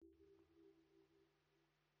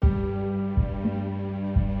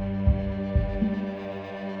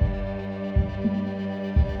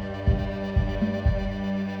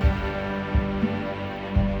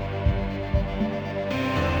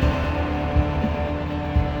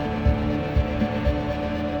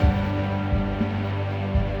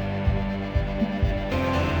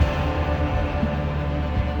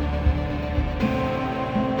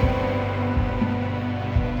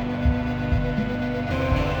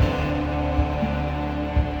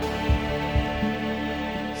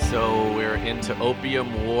into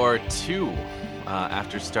Opium War 2.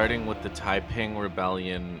 After starting with the Taiping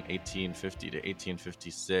Rebellion 1850 to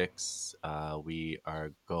 1856, we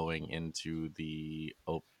are going into the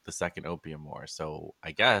Second Opium War. So I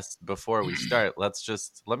Right. guess before we start, let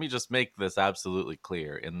me just make this absolutely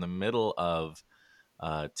clear. In the middle of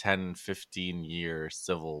 10-15 year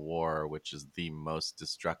civil war, which is the most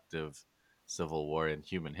destructive civil war in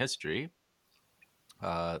human history,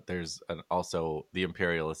 also the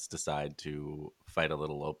imperialists decide to fight a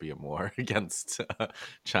little opium war against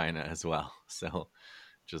China as well. So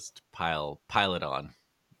just pile it on.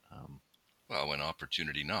 Um, Well, when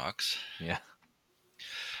opportunity knocks. yeah.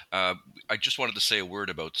 Uh, I just wanted to say a word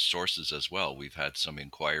about sources as well. We've had some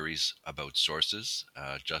inquiries about sources.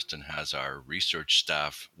 Justin has our research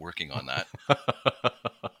staff working on that.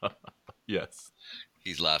 Yes.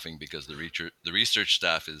 He's laughing because the research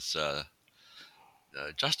staff is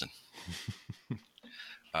Justin.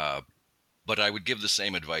 Uh, but I would give the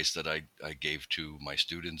same advice that I gave to my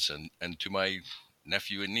students and to my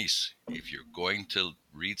nephew and niece. If you're going to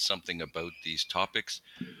read something about these topics,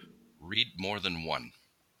 read more than one.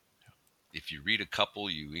 If you read a couple,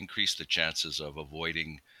 you increase the chances of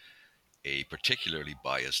avoiding a particularly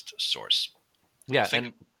biased source. Yeah, Think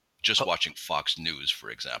and of just oh, watching Fox News, for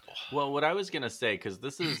example. well, what I was gonna say, because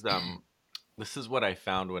this is what I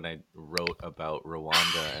found when I wrote about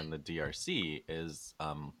Rwanda and the DRC, is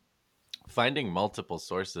finding multiple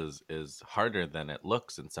sources is harder than it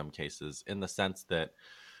looks in some cases, in the sense that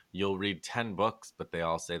you'll read 10 books, but they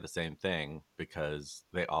all say the same thing because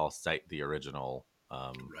they all cite the original,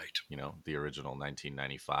 Right. the original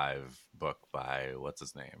 1995 book by what's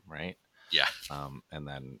his name, right? Yeah. And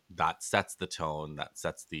then that sets the tone, that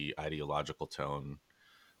sets the ideological tone.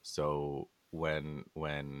 So when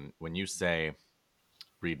you say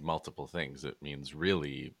read multiple things, it means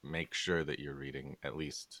really make sure that you're reading at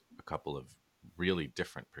least a couple of really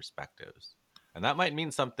different perspectives. And that might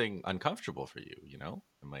mean something uncomfortable for you, It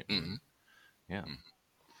might hmm mean, yeah.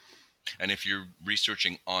 And if you're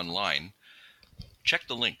researching online, check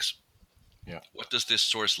the links. Yeah. What does this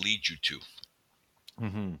source lead you to?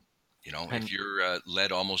 Hmm. If And you're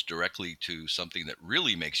led almost directly to something that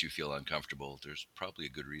really makes you feel uncomfortable, there's probably a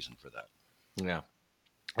good reason for that. yeah.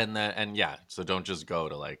 And yeah, so don't just go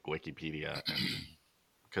to like Wikipedia, and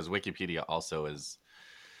because Wikipedia also is,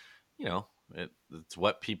 it's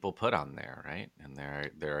what people put on there, right? And there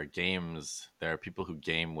are people who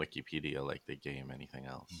game Wikipedia like they game anything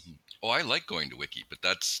else. Mhm. Oh, I like going to Wiki, but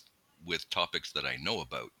that's with topics that I know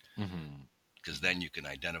about, Hmm. because then you can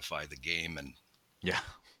identify the game and Yeah.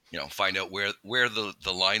 find out where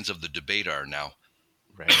the lines of the debate are now.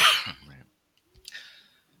 Right. Right.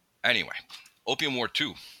 Anyway, Opium War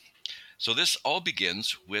 2. So this all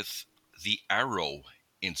begins with the Arrow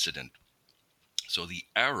incident. So the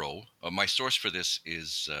Arrow, my source for this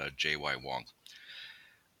is J.Y. Wong.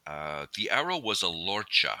 The Arrow was a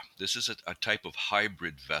lorcha. This is a type of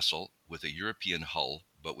hybrid vessel with a European hull,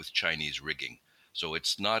 but with Chinese rigging. So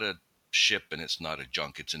it's not a ship and it's not a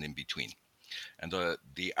junk. It's an in-between. And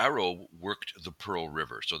the Arrow worked the Pearl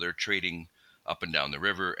River. So they're trading up and down the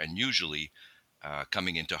river and usually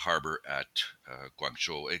coming into harbor at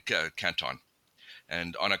Guangzhou, Canton.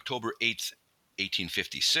 And on October 8th,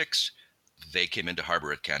 1856, they came into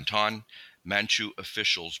harbor at Canton. Manchu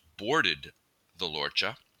officials boarded the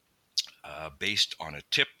lorcha based on a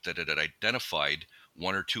tip that it had identified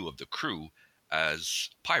one or two of the crew as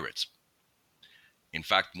pirates. In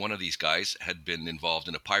fact, one of these guys had been involved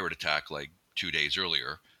in a pirate attack like 2 days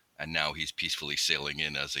earlier, and now he's peacefully sailing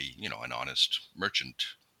in as an honest merchant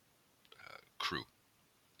crew.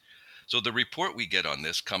 So the report we get on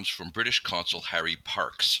this comes from British Consul Harry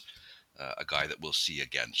Parkes, a guy that we'll see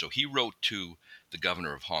again. So he wrote to the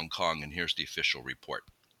governor of Hong Kong, and here's the official report.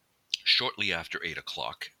 Shortly after 8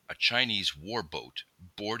 o'clock, a Chinese warboat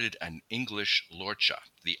boarded an English lorcha,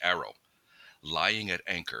 the Arrow, lying at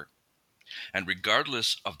anchor, and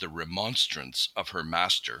regardless of the remonstrance of her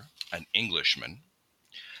master, an Englishman,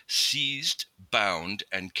 seized, bound,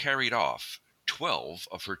 and carried off 12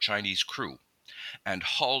 of her Chinese crew and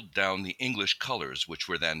hauled down the English colors which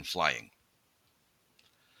were then flying.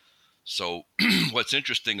 So, what's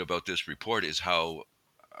interesting about this report is how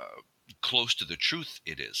close to the truth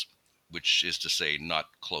it is, which is to say, not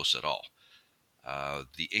close at all.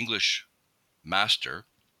 The English master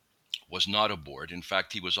was not aboard. In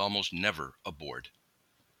fact, he was almost never aboard.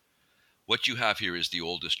 What you have here is the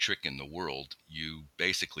oldest trick in the world. You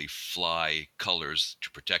basically fly colors to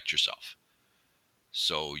protect yourself.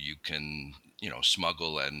 So you can,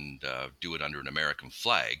 smuggle and do it under an American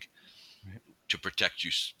flag Right. to protect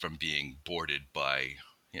you from being boarded by,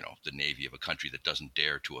 the navy of a country that doesn't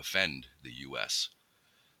dare to offend the U.S.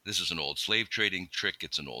 This is an old slave trading trick.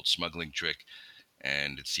 It's an old smuggling trick,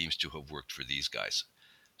 and it seems to have worked for these guys.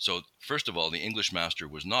 So, first of all, the English master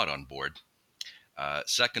was not on board.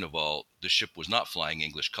 Second of all, the ship was not flying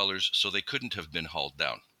English colors, so they couldn't have been hauled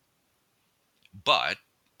down. But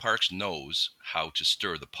Parks knows how to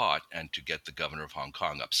stir the pot and to get the governor of Hong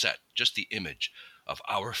Kong upset. Just the image of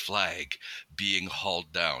our flag being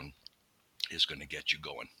hauled down is going to get you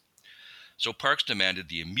going. So Parks demanded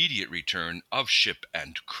the immediate return of ship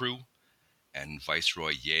and crew, and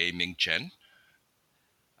Viceroy Ye Ming-chen,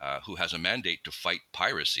 who has a mandate to fight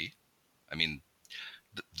piracy. I mean,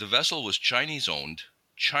 the vessel was Chinese owned,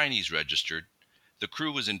 Chinese registered, the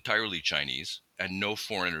crew was entirely Chinese, and no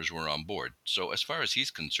foreigners were on board. So, as far as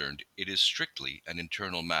he's concerned, it is strictly an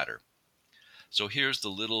internal matter. So, here's the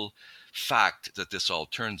little fact that this all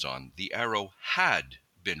turns on. The Arrow had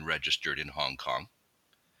been registered in Hong Kong,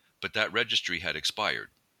 but that registry had expired.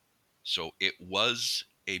 So, it was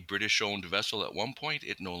a British owned vessel at one point,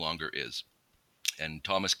 it no longer is. And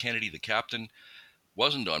Thomas Kennedy, the captain,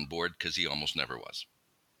 wasn't on board because he almost never was.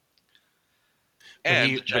 But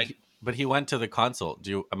And the Chinese. but he went to the consul.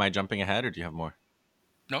 Am I jumping ahead or do you have more?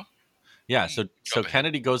 No, Yeah, you so jump ahead.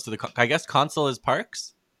 Kennedy goes to I guess consul is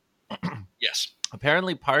Parks. Yes.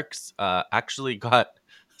 Apparently Parks actually got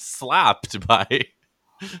slapped by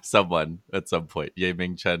someone at some point, Ye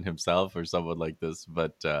Ming Chen himself or someone like this.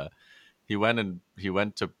 But he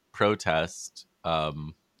went to protest,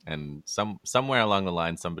 and somewhere along the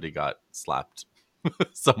line somebody got slapped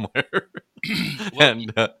somewhere, Well,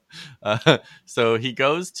 and so he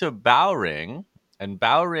goes to Bowring, and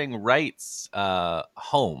Bowring writes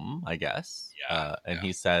home, I guess, yeah, and yeah,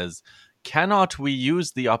 he says, "Cannot we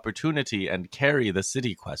use the opportunity and carry the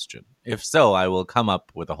city question? If so, I will come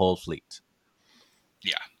up with a whole fleet."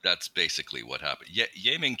 yeah. That's basically what happened.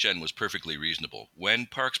 Ye Ming-chen was perfectly reasonable. When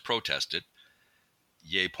Parks protested,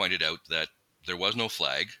 Ye pointed out that there was no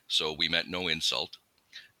flag, so we meant no insult.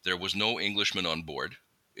 There was no Englishman on board.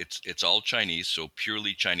 It's all Chinese, so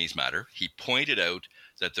purely Chinese matter. He pointed out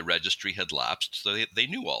that the registry had lapsed, so they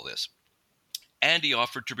knew all this. And he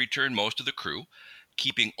offered to return most of the crew,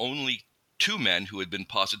 keeping only two men who had been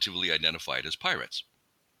positively identified as pirates.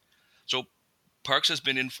 So Parks has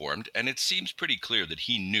been informed, and it seems pretty clear that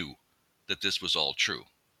he knew that this was all true.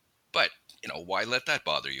 But, why let that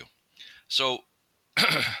bother you? So,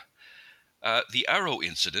 the Arrow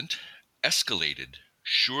incident escalated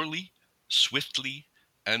surely, swiftly,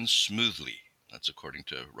 and smoothly. That's according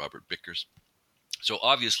to Robert Bickers. So,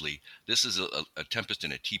 obviously, this is a tempest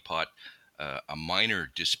in a teapot, a minor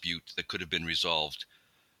dispute that could have been resolved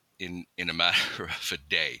in a matter of a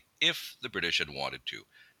day if the British had wanted to.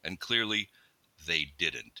 And clearly, they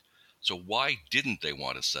didn't. So why didn't they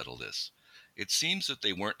want to settle this? It seems that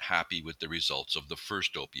they weren't happy with the results of the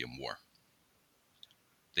first Opium War.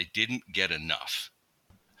 They didn't get enough.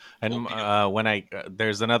 And Opium. when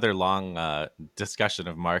there's another long discussion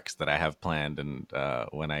of Marx that I have planned, and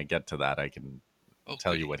when I get to that, I can Oh,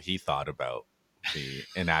 tell you goody. what he thought about the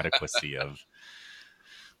inadequacy of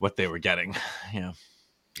what they were getting. Yeah.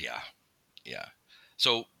 Yeah, yeah.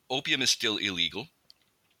 So opium is still illegal.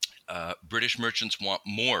 British merchants want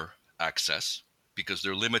more access because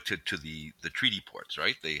they're limited to the treaty ports,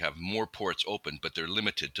 right? They have more ports open, but they're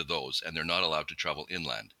limited to those, and they're not allowed to travel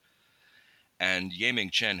inland. And Ye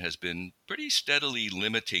Ming-chen has been pretty steadily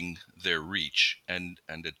limiting their reach and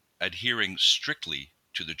adhering strictly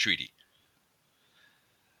to the treaty.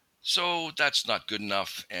 So that's not good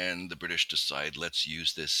enough, and the British decide, let's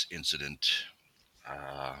use this incident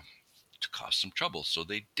uh, to cause some trouble. So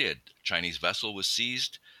they did. A Chinese vessel was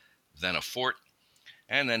seized, then a fort,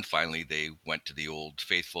 and then finally they went to the old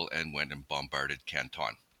faithful and went and bombarded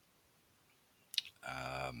Canton.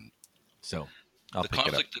 Um, So I'll the pick it up.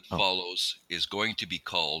 conflict that Oh, follows is going to be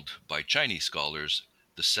called by Chinese scholars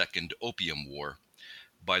the Second Opium War.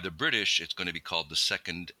 By the British, it's going to be called the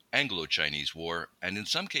Second Anglo-Chinese War, and in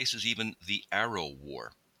some cases even the Arrow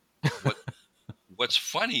War. What What's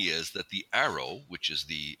funny is that the Arrow, which is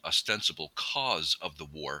the ostensible cause of the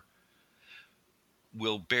war,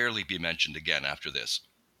 will barely be mentioned again after this.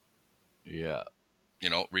 yeah.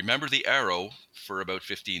 Remember the Arrow for about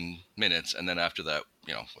 15 minutes, and then after that,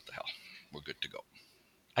 what the hell? We're good to go.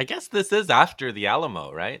 I guess this is after the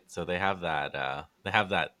Alamo, right? So they have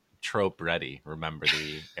that trope ready. Remember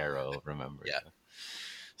the arrow, remember Yeah. the.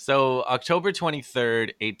 So October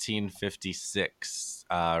 23rd, 1856,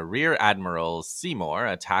 Rear Admiral Seymour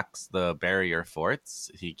attacks the barrier forts.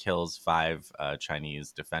 He kills 5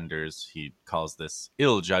 Chinese defenders. He calls this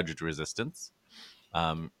ill-judged resistance.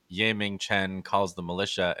 Ye Ming Chen calls the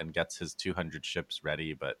militia and gets his 200 ships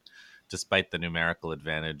ready, but despite the numerical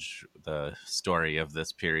advantage, the story of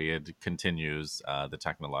this period continues. The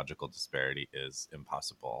technological disparity is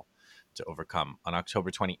impossible to overcome. On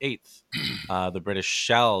October 28th, the British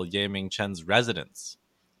shell Ye Ming Chen's residence.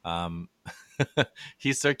 Um,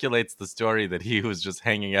 he circulates the story that he was just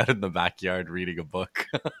hanging out in the backyard reading a book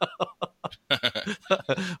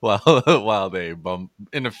while they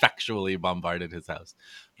ineffectually bombarded his house.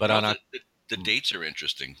 You But know, on the dates are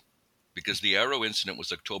interesting because the Arrow incident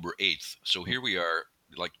was October 8th. So here we are,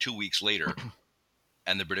 like 2 weeks later,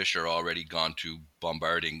 and the British are already gone to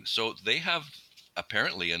bombarding. So they have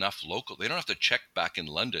apparently enough local. They don't have to check back in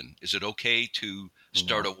London. Is it okay to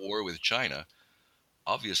start no, a war with China?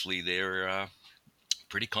 Obviously, they're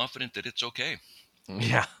pretty confident that it's okay.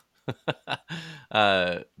 yeah.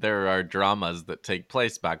 There are dramas that take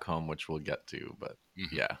place back home, which we'll get to, but Hmm.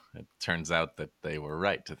 yeah, it turns out that they were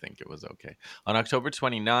right to think it was okay. On October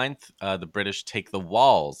 29th, the British take the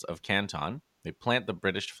walls of Canton. They plant the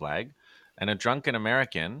British flag, and a drunken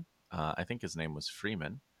American, I think his name was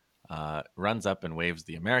Freeman, runs up and waves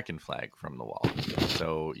the American flag from the wall.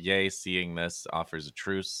 So Ye, seeing this, offers a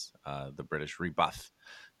truce. The British rebuff.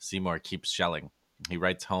 Seymour keeps shelling. He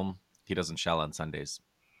writes home. He doesn't shell on Sundays,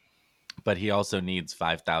 but he also needs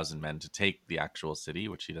 5,000 men to take the actual city,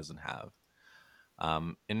 which he doesn't have.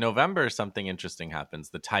 In November, something interesting happens.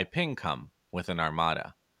 The Taiping come with an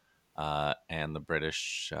armada, and the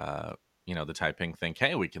British, the Taiping think,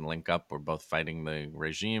 "Hey, we can link up. We're both fighting the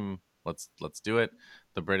regime. Let's do it."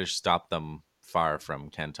 The British stop them far from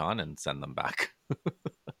Canton and send them back.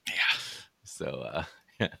 Yeah, So,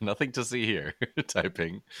 yeah, nothing to see here.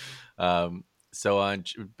 Taiping. Um, so on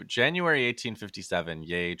January 1857,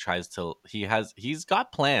 Ye tries to he's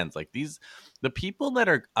got plans like these. The people that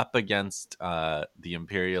are up against the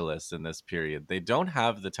imperialists in this period, they don't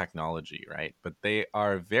have the technology, right? But they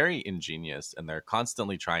are very ingenious, and they're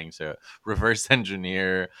constantly trying to reverse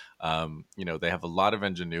engineer. They have a lot of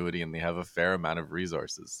ingenuity, and they have a fair amount of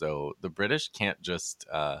resources. So the British can't just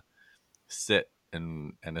sit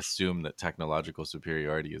and assume that technological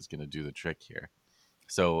superiority is going to do the trick here.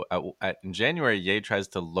 So in January, Ye tries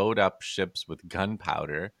to load up ships with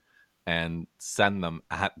gunpowder and send them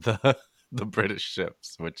at the the British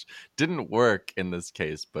ships, which didn't work in this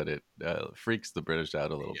case, but it freaks the British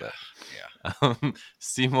out a little bit. yeah, yeah.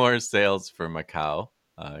 Seymour sails for Macau.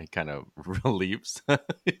 He kind of leaves.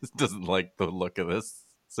 He doesn't like the look of this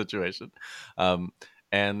situation. Um,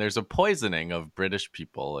 and there's a poisoning of British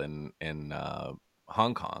people in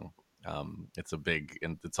Hong Kong. It's a big,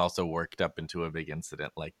 and it's also worked up into a big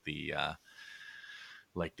incident like the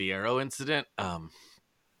Arrow incident.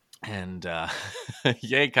 And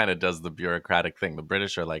Ye kind of does the bureaucratic thing. The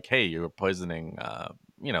British are like, "Hey, you're poisoning,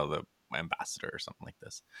 the ambassador or something like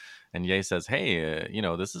this," and Ye says, "Hey,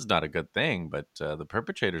 this is not a good thing, but the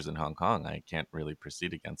perpetrator's in Hong Kong. I can't really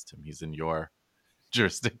proceed against him. He's in your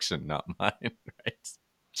jurisdiction, not mine, right?"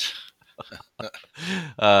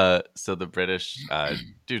 So the British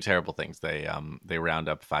do terrible things. They round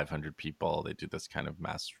up 500 people. They do this kind of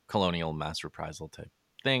colonial mass reprisal type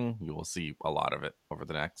thing. You will see a lot of it over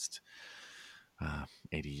the next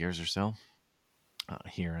 80 years or so,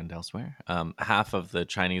 here and elsewhere. Half of the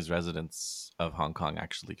Chinese residents of Hong Kong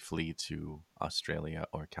actually flee to Australia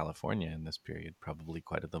or California in this period.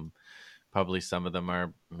 Probably some of them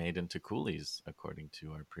are made into coolies, according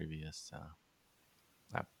to our previous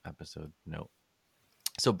episode note.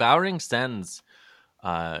 So Bowring sends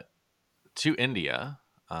uh, to India,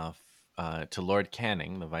 to Lord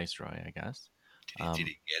Canning, the viceroy, I guess. Did Um, he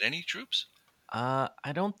get any troops?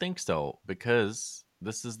 I don't think so, because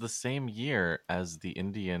this is the same year as the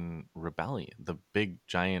Indian Rebellion, the big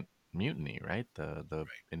giant mutiny, right? The Right.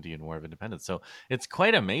 Indian War of Independence. So it's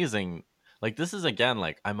quite amazing. Like, this is, again,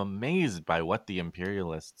 like, I'm amazed by what the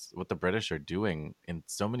British are doing in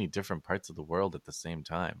so many different parts of the world at the same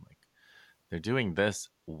time. Like, they're doing this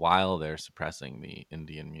while they're suppressing the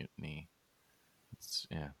Indian mutiny. It's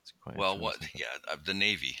Well, really what? something. Yeah, the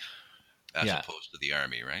Navy as Yeah, opposed to the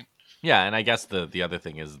Army, right? yeah, and I guess the other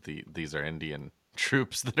thing is these are Indian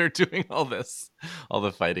troops that are doing all this. All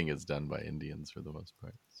the fighting is done by Indians for the most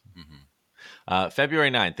part. So. Hmm. February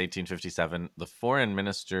 9th, 1857, the foreign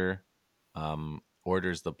minister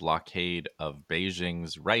orders the blockade of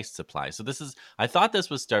Beijing's rice supply. So I thought this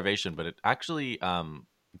was starvation, but it actually,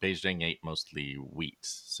 Beijing ate mostly wheat.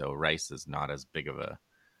 So rice is not as big of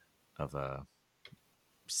a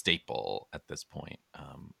staple at this point,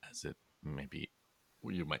 as it maybe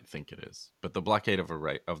you might think it is. But the blockade of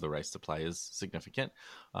the rice supply is significant.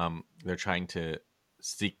 They're trying to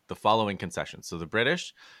seek the following concessions. So the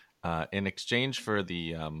British in exchange for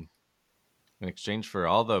the in exchange for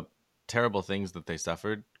all the terrible things that they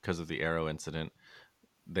suffered because of the Arrow incident,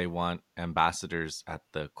 they want ambassadors at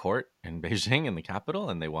the court in Beijing, in the capital,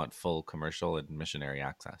 and they want full commercial and missionary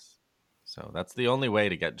access. So that's the only way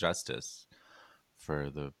to get justice for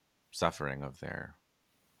the suffering of their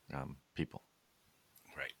people.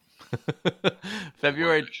 Right. The war is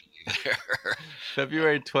February actually there.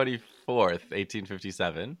 February 24th,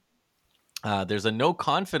 1857. There's a no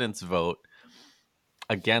confidence vote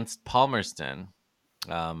against Palmerston,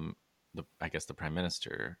 I guess the prime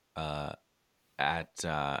minister, at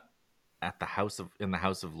the House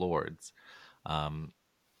of Lords, um,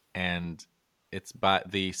 and it's by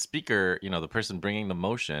the speaker. You know, the person bringing the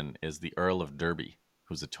motion is the Earl of Derby,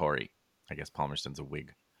 who's a Tory. I guess Palmerston's a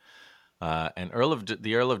Whig. And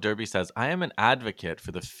the Earl of Derby says, "I am an advocate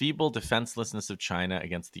for the feeble defenselessness of China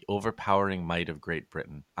against the overpowering might of Great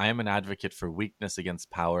Britain. I am an advocate for weakness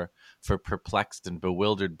against power, for perplexed and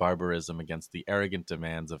bewildered barbarism against the arrogant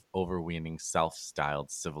demands of overweening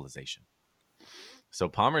self-styled civilization." So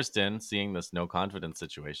Palmerston, seeing this no confidence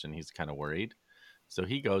situation, he's kind of worried. So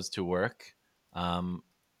he goes to work, um,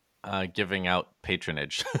 giving out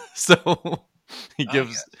patronage. So he Ah,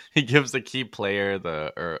 gives yes. he gives a key player,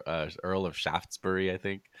 the Earl of Shaftesbury, I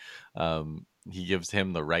think. He gives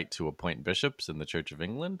him the right to appoint bishops in the Church of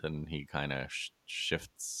England, and he kind of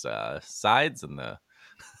shifts sides, and the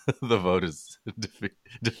the vote is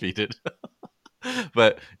defeated.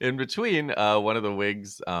 But in between, one of the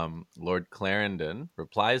Whigs, Lord Clarendon,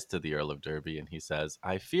 replies to the Earl of Derby, and he says,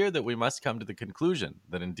 "I fear that we must come to the conclusion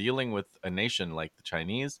that in dealing with a nation like the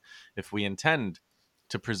Chinese, if we intend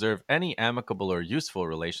to preserve any amicable or useful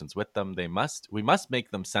relations with them, we must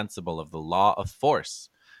make them sensible of the law of force,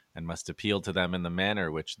 and must appeal to them in the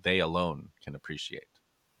manner which they alone can appreciate."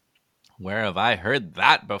 Where have I heard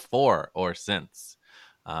that before or since?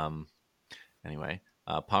 Um, Anyway,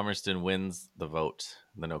 Palmerston wins the vote.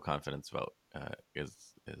 The no confidence vote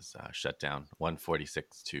is shut down,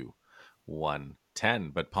 146 to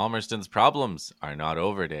 110. But Palmerston's problems are not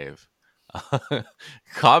over, Dave.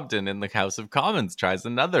 Cobden in the House of Commons tries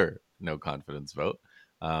another no confidence vote,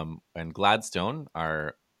 and Gladstone,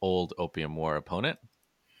 our old Opium War opponent,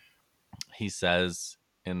 he says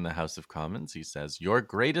in the House of Commons, he says, "Your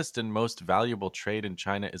greatest and most valuable trade in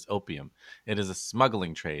China is opium. It is a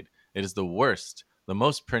smuggling trade. It is the worst, the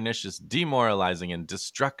most pernicious, demoralizing, and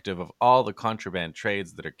destructive of all the contraband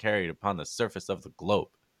trades that are carried upon the surface of the globe."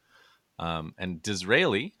 And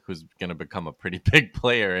Disraeli, who's going to become a pretty big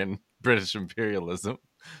player in British imperialism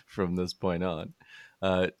from this point on,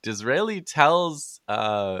 Disraeli tells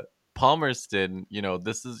Palmerston, you know,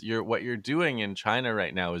 this is what you're doing in China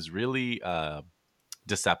right now is really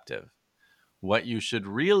deceptive. What you should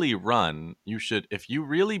really run, if you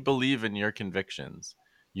really believe in your convictions,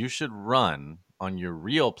 you should run on your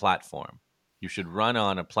real platform. You should run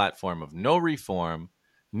on a platform of no reform,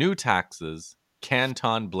 new taxes,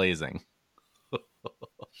 canton blazing.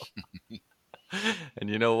 And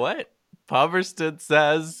you know what? Palmerston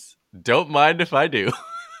says, "Don't mind if I do."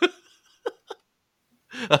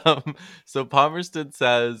 So Palmerston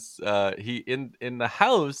says he in the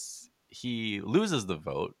House he loses the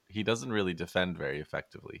vote. He doesn't really defend very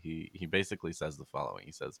effectively. He basically says the following.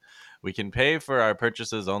 He says, "We can pay for our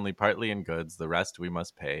purchases only partly in goods. The rest we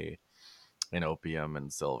must pay in opium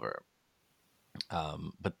and silver."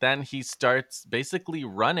 But then he starts basically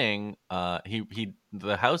running. He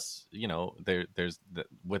the House. You know,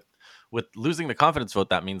 with losing the confidence vote,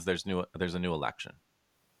 that means there's a new election.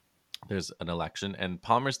 There's an election, and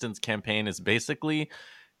Palmerston's campaign is basically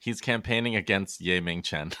he's campaigning against Ye Ming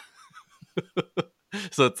Chen.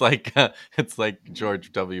 So it's like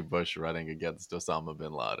George W. Bush running against Osama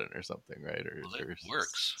bin Laden or something, right? Well, it Or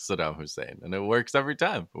works. Saddam Hussein, and it works every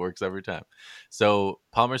time. It works every time. So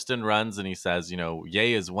Palmerston runs and he says, you know,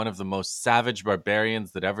 Ye is one of the most savage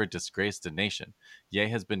barbarians that ever disgraced a nation. Ye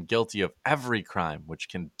has been guilty of every crime which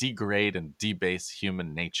can degrade and debase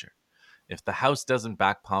human nature. If the House doesn't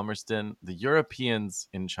back Palmerston, the Europeans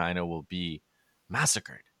in China will be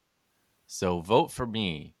massacred. So vote for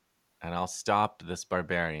me, and I'll stop this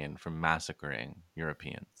barbarian from massacring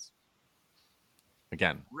Europeans.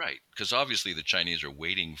 Again. Right. Because obviously the Chinese are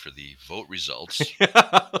waiting for the vote results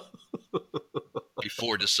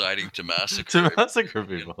before deciding to massacre To every massacre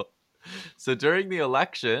European. people. So during the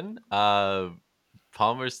election,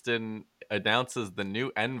 Palmerston announces the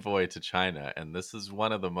new envoy to China, and this is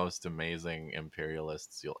one of the most amazing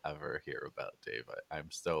imperialists you'll ever hear about, Dave. I'm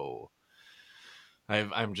so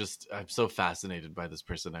I'm so fascinated by this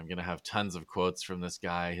person. I'm gonna have tons of quotes from this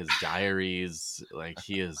guy, his diaries. Like,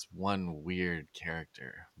 he is one weird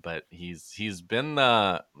character, but he's been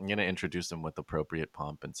the. I'm gonna introduce him with appropriate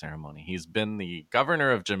pomp and ceremony. He's been the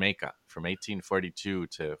governor of Jamaica from 1842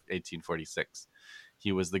 to 1846.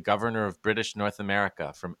 He was the governor of British North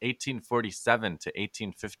America from 1847 to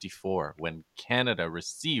 1854, when Canada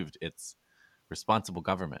received its responsible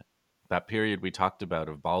government. That period we talked about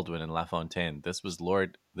of Baldwin and LaFontaine, this was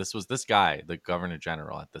this guy, the Governor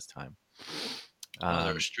General at this time. Oh, there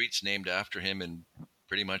are Um, streets named after him in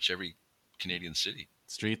pretty much every Canadian city.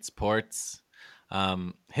 Streets, ports.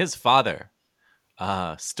 His father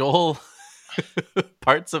stole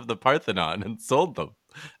parts of the Parthenon and sold them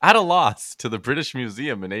at a loss to the British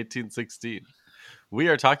Museum in 1816. We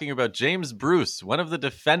are talking about James Bruce, one of the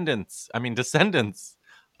descendants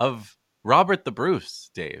of Robert the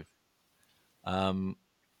Bruce, Dave. Um,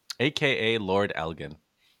 aka Lord Elgin.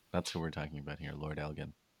 That's who we're talking about here, Lord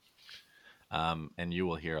Elgin. And you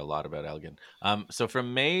will hear a lot about Elgin. So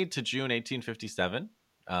from May to June 1857,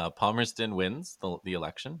 Palmerston wins the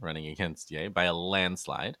election, running against Ye by a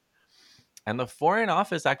landslide. And the Foreign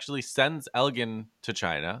Office actually sends Elgin to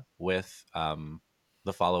China with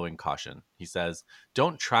the following caution. He says,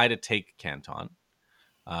 "Don't try to take Canton.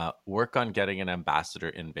 Work on getting an ambassador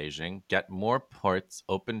in Beijing. Get more ports.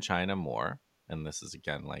 Open China more." And this is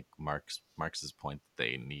again like Marx's point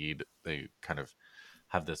that they kind of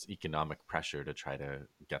have this economic pressure to try to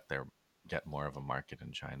get more of a market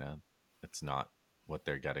in China. It's not what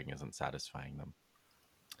they're getting isn't satisfying them.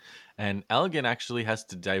 And Elgin actually has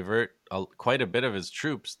to divert quite a bit of his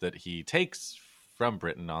troops that he takes from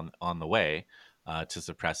Britain on the way to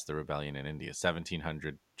suppress the rebellion in India.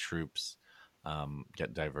 1,700 troops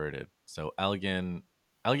get diverted. So Elgin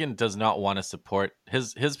does not want to support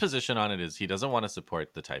his position on it is he doesn't want to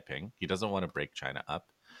support the Taiping. He doesn't want to break China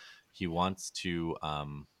up. He wants to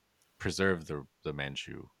preserve the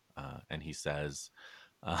Manchu, and he says,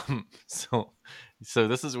 so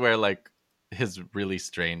this is where like his really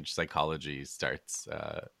strange psychology starts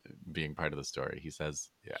being part of the story. He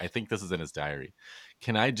says, I think this is in his diary.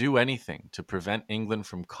 Can I do anything to prevent England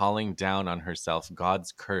from calling down on herself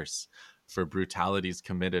God's curse for brutalities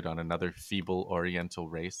committed on another feeble Oriental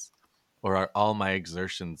race? Or are all my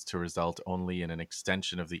exertions to result only in an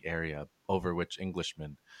extension of the area over which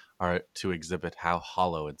Englishmen are to exhibit how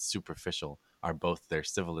hollow and superficial are both their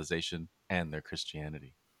civilization and their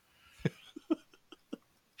Christianity?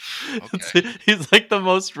 Okay. He's like the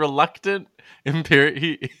most reluctant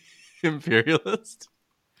imperialist.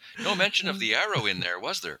 No mention of the arrow in there,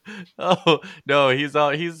 was there? Oh no, he's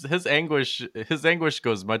his anguish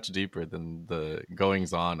goes much deeper than the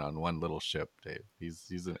goings on one little ship, Dave.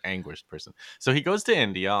 He's an anguished person. So he goes to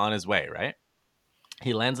India on his way, right?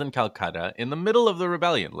 He lands in Calcutta in the middle of the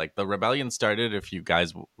rebellion. Like, the rebellion started, if you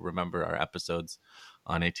guys remember our episodes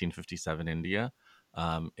on 1857 India.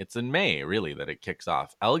 It's in May, really, that it kicks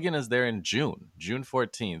off. Elgin is there in June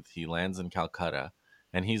 14th. He lands in Calcutta,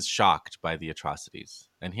 and he's shocked by the atrocities.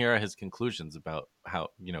 And here are his conclusions about how,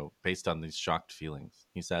 based on these shocked feelings.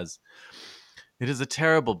 He says, "It is a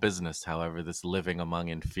terrible business, however, this living among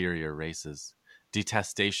inferior races.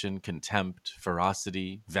 Detestation, contempt,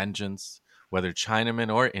 ferocity, vengeance, whether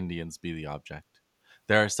Chinamen or Indians be the object.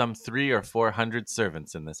 There are some 300 or 400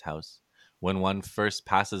 servants in this house. When one first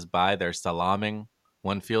passes by their salaaming,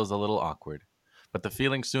 one feels a little awkward. But the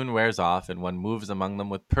feeling soon wears off, and one moves among them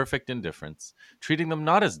with perfect indifference, treating them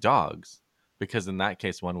not as dogs, because in that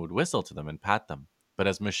case one would whistle to them and pat them, but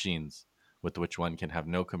as machines, with which one can have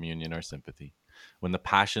no communion or sympathy. When the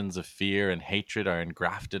passions of fear and hatred are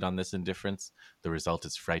engrafted on this indifference, the result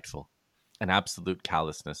is frightful, an absolute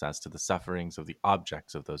callousness as to the sufferings of the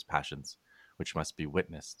objects of those passions, which must be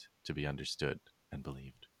witnessed to be understood and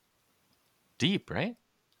believed." Deep, right?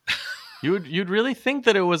 You'd really think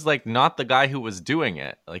that it was like not the guy who was doing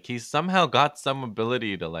it. Like, he somehow got some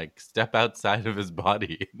ability to like step outside of his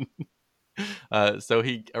body. So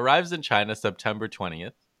he arrives in China September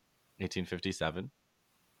 20th, 1857,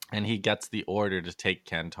 and he gets the order to take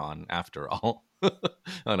Canton after all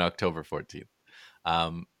on October 14th.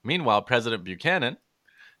 Meanwhile, President Buchanan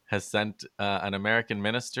has sent an American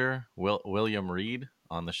minister, William Reed,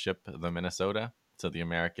 on the ship the Minnesota. So the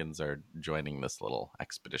Americans are joining this little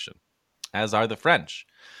expedition, as are the French.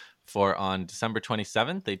 For on December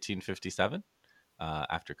 27th, 1857,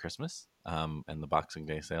 after Christmas, and the Boxing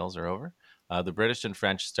Day sales are over, the British and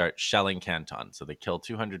French start shelling Canton. So they kill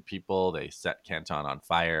 200 people. They set Canton on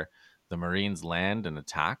fire. The Marines land and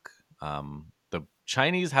attack. The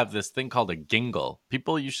Chinese have this thing called a gingle.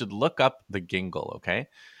 People, you should look up the gingle, okay?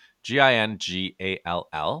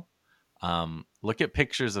 Gingall. Look at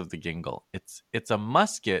pictures of the gingle. It's a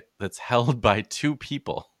musket that's held by two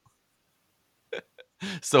people.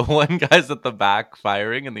 So one guy's at the back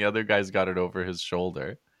firing, and the other guy's got it over his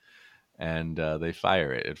shoulder, and they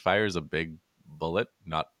fire it. It fires a big bullet,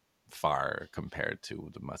 not far compared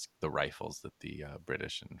to the rifles that the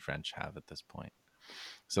British and French have at this point.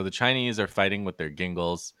 So the Chinese are fighting with their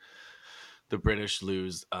gingles. The British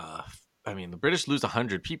lose. The British lose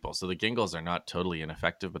 100 people, so the Gingles are not totally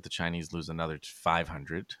ineffective, but the Chinese lose another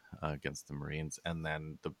 500 against the Marines, and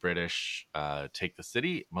then the British take the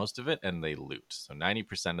city, most of it, and they loot. So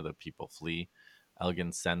 90% of the people flee.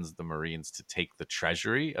 Elgin sends the Marines to take the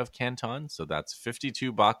treasury of Canton. So that's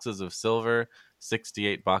 52 boxes of silver,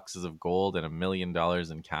 68 boxes of gold, and $1 million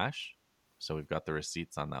in cash. So we've got the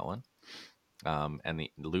receipts on that one. And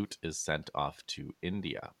the loot is sent off to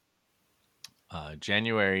India.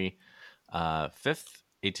 January 5th,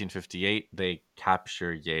 1858, they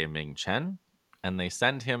capture Ye Ming Chen and they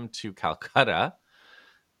send him to Calcutta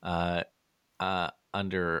uh,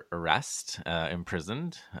 under arrest,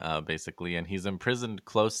 imprisoned, basically. And he's imprisoned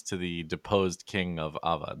close to the deposed king of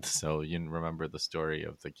Awadh. So you remember the story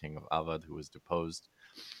of the king of Awadh who was deposed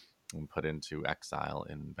and put into exile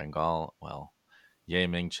in Bengal. Well, Ye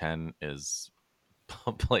Ming Chen is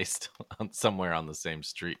placed somewhere on the same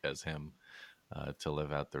street as him to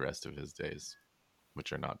live out the rest of his days,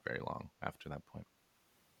 which are not very long after that point.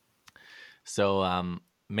 So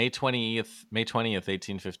May 20th,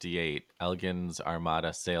 1858, Elgin's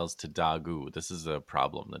armada sails to Dagu. This is a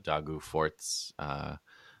problem. The Dagu forts,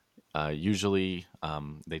 usually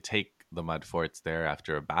they take the mud forts there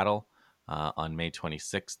after a battle. On May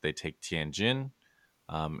 26th, they take Tianjin.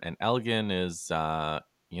 And Elgin is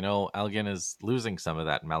losing some of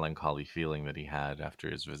that melancholy feeling that he had after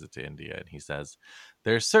his visit to India. And he says,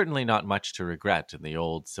 "There's certainly not much to regret in the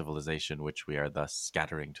old civilization which we are thus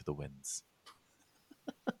scattering to the winds."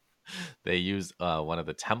 They use one of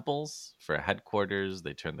the temples for a headquarters.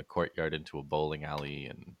 They turn the courtyard into a bowling alley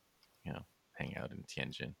and, hang out in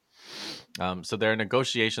Tianjin. So there are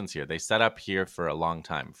negotiations here. They set up here for a long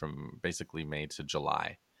time, from basically May to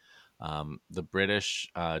July. The British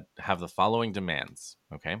have the following demands.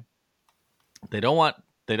 Okay, they don't want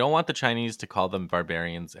the Chinese to call them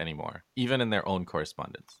barbarians anymore, even in their own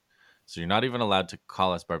correspondence. So you're not even allowed to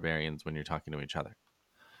call us barbarians when you're talking to each other.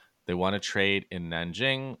 They want to trade in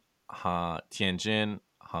Nanjing, Tianjin,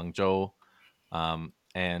 Hangzhou,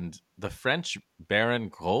 and the French Baron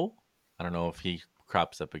Gros. I don't know if he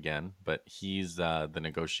crops up again, but he's the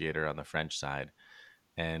negotiator on the French side,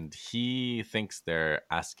 and he thinks they're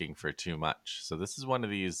asking for too much. So this is one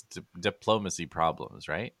of these diplomacy problems,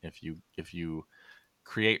 right? If you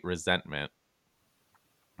create resentment,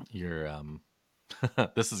 you're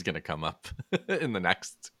this is going to come up in the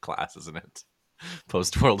next class, isn't it?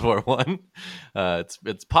 Post World War One,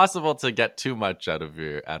 it's possible to get too much out of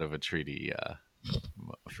a treaty,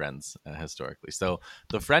 friends, historically. So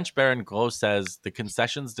the French Baron Gros says the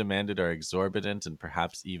concessions demanded are exorbitant and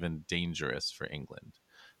perhaps even dangerous for England.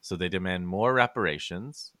 So they demand more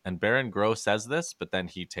reparations, and Baron Gros says this, but then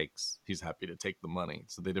he's happy to take the money.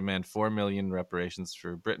 So they demand 4 million reparations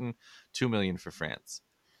for Britain, 2 million for France.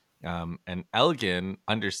 And Elgin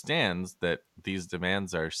understands that these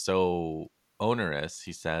demands are so onerous.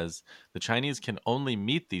 He says the Chinese can only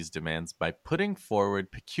meet these demands by putting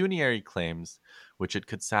forward pecuniary claims, which it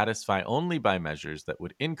could satisfy only by measures that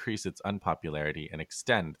would increase its unpopularity and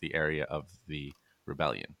extend the area of the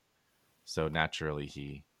rebellion. So naturally,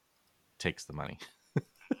 he takes the money.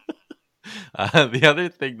 The other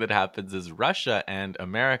thing that happens is Russia and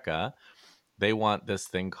America, they want this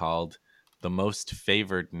thing called the most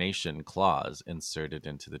favored nation clause inserted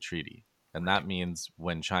into the treaty. And Right. that means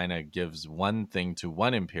when China gives one thing to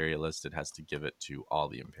one imperialist, it has to give it to all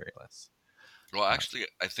the imperialists. Well, Uh, actually,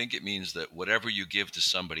 I think it means that whatever you give to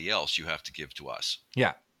somebody else, you have to give to us.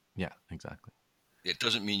 yeah, yeah, exactly. It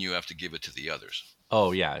doesn't mean you have to give it to the others.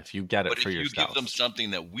 Oh, yeah, if you get it But for if you give them yourself,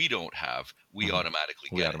 something that we don't have, we mhm, automatically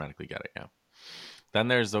we get it. automatically get it, yeah. Then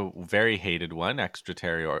there's a very hated one,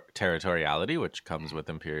 extraterritoriality, which comes Mhm. with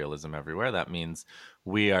imperialism everywhere. That means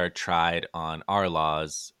we are tried on our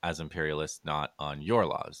laws as imperialists, not on your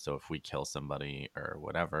laws. So if we kill somebody or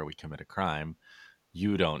whatever, we commit a crime,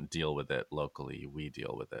 you don't deal with it locally, we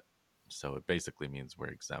deal with it. So it basically means we're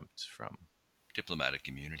exempt from Diplomatic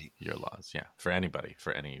immunity your laws. Yeah, for anybody,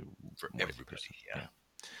 for any for white everybody. person. Yeah.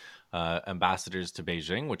 Yeah. Ambassadors to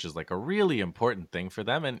Beijing, which is like a really important thing for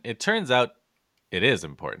them. And it turns out it is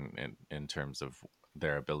important in terms of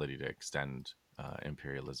their ability to extend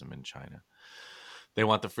imperialism in China. They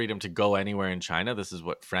want the freedom to go anywhere in China. This is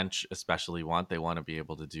what French especially want. They want to be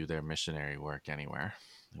able to do their missionary work anywhere.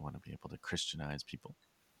 They want to be able to Christianize people.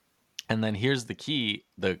 And then here's the key: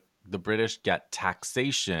 the British get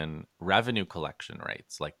taxation revenue collection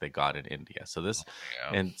rights like they got in India. So this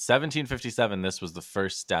Yeah. in 1757, this was the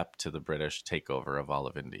first step to the British takeover of all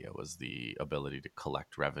of India, was the ability to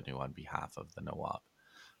collect revenue on behalf of the Nawab.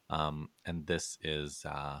 And this is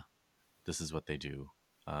what they do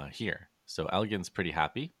here. So Elgin's pretty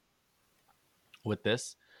happy with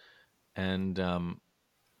this, and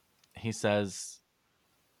he says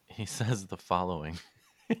he says the following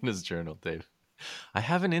in his journal, Dave. I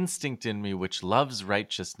have an instinct in me which loves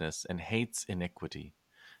righteousness and hates iniquity,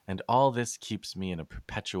 and all this keeps me in a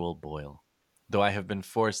perpetual boil, though I have been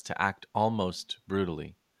forced to act almost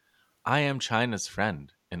brutally. I am China's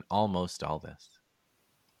friend in almost all this.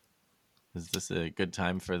 Is this a good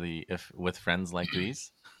time for the if with friends like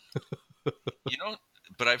these? You know,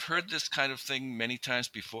 but I've heard this kind of thing many times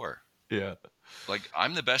before. Yeah. Like,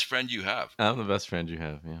 I'm the best friend you have. I'm the best friend you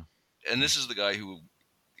have, yeah. And this is the guy who,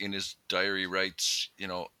 in his diary, writes,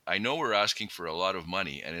 I know we're asking for a lot of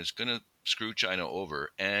money and it's going to screw China over.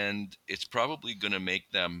 And it's probably going to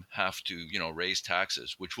make them have to, raise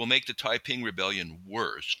taxes, which will make the Taiping Rebellion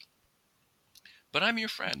worse. But I'm your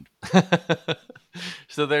friend.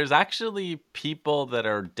 So there's actually people that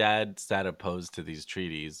are dead set opposed to these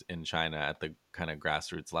treaties in China at the kind of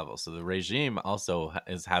grassroots level. So the regime also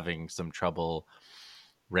is having some trouble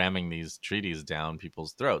ramming these treaties down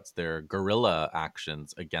people's throats. There are guerrilla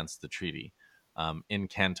actions against the treaty in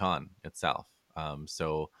Canton itself.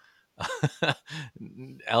 So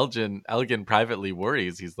Elgin privately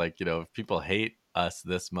worries. He's like, if people hate us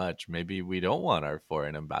this much, maybe we don't want our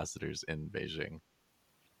foreign ambassadors in Beijing.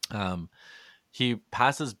 Um, he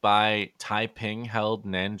passes by Taiping held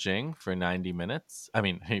Nanjing for 90 minutes. I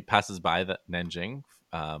mean, he passes by the Nanjing,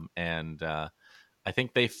 and I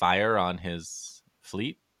think they fire on his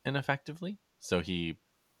fleet ineffectively. So he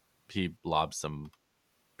lobs some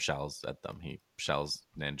shells at them. He shells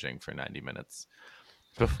Nanjing for 90 minutes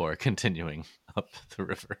before continuing up the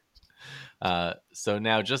river. So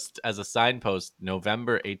now, just as a signpost,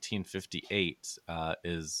 November 1858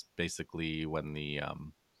 is basically when the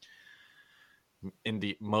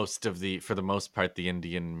for the most part, the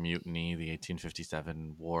Indian Mutiny, the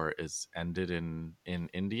 1857 war, is ended in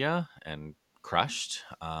India and crushed.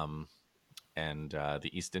 And the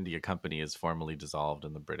East India Company is formally dissolved,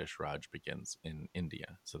 and the British Raj begins in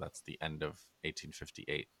India. So that's the end of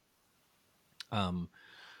 1858. Um,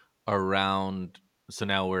 around so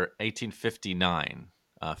now we're 1859.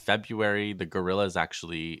 February, the guerrillas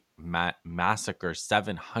actually massacre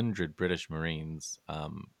 700 British Marines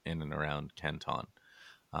in and around Canton.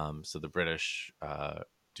 So the British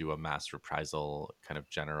do a mass reprisal, kind of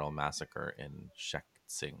general massacre in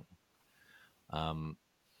Shek-Tsing. Um,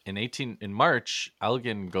 in March,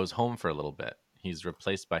 Elgin goes home for a little bit. He's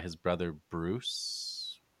replaced by his brother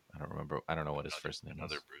Bruce. I don't remember. I don't know what his first name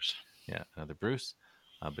Another is. Bruce. Yeah, another Bruce.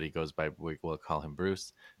 But he goes by, we'll call him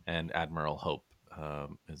Bruce. And Admiral Hope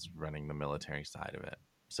is running the military side of it.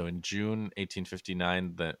 So in June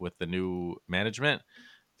 1859, with the new management,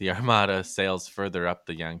 the Armada sails further up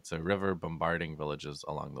the Yangtze River, bombarding villages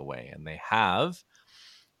along the way. And they have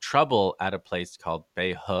trouble at a place called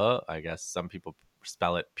Beihe. I guess some people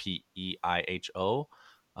spell it Peiho,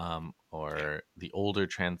 Yeah. or the older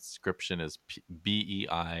transcription is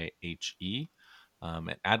Beihe.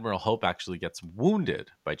 And Admiral Hope actually gets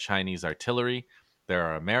wounded by Chinese artillery. There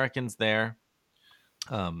are Americans there.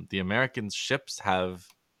 The American ships have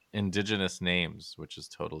indigenous names, which is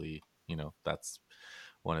totally, that's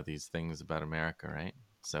one of these things about America, right?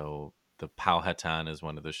 So the Powhatan is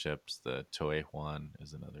one of the ships. The Toei Huan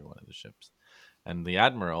is another one of the ships. And the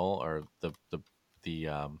admiral, or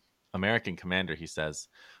the American commander, he says,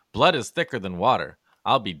 "Blood is thicker than water.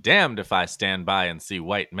 I'll be damned if I stand by and see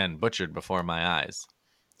white men butchered before my eyes."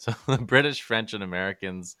 So the British, French, and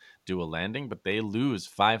Americans do a landing, but they lose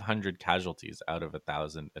 500 casualties out of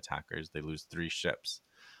 1,000 attackers. They lose 3 ships.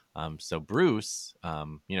 So Bruce,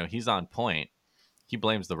 he's on point. He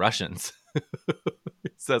blames the Russians. He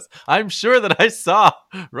says, "I'm sure that I saw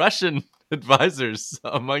Russian advisors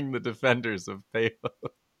among the defenders of Peyo."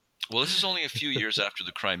 Well, this is only a few years after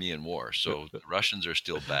the Crimean War, so the Russians are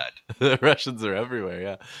still bad. The Russians are everywhere,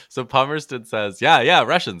 yeah. So Palmerston says, yeah,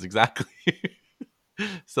 Russians, exactly.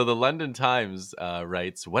 So the London Times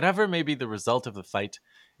writes, "Whatever may be the result of the fight,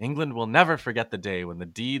 England will never forget the day when the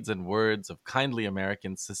deeds and words of kindly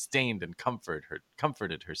Americans sustained and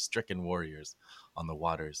comforted her stricken warriors on the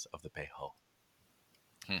waters of the Peho."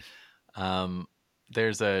 Hmm. Um,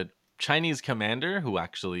 there's a Chinese commander who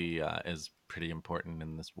actually is pretty important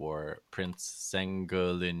in this war, Prince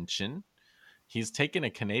Sengolinchen. He's taken a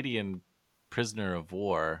Canadian prisoner of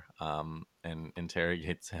war, and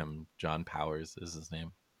interrogates him. John Powers is his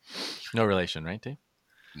name. No relation, right, Dave?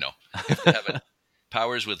 No, if they have a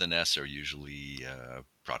powers with an S are usually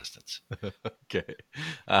Protestants. Okay.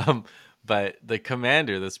 Um, but the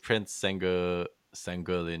commander, this Prince Sengo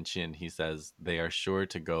Linchin, he says they are sure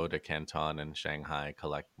to go to Canton and Shanghai,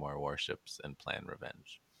 collect more warships, and plan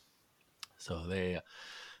revenge. So they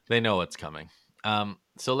know what's coming.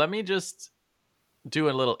 So let me just do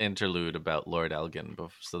a little interlude about Lord Elgin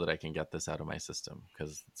so that I can get this out of my system,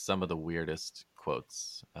 because some of the weirdest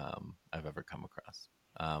quotes I've ever come across.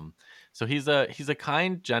 Um, so he's a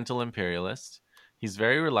kind, gentle imperialist. He's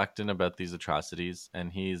very reluctant about these atrocities,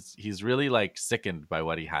 and he's really like sickened by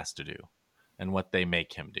what he has to do and what they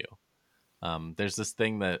make him do. There's this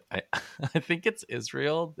thing that I I think it's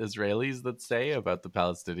Israelis that say about the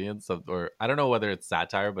Palestinians, or I don't know whether it's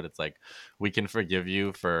satire, but it's like, we can forgive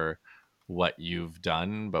you for what you've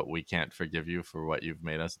done, but we can't forgive you for what you've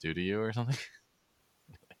made us do to you, or something.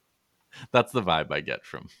 That's the vibe I get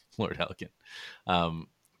from Lord Elgin. Um,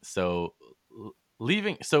 so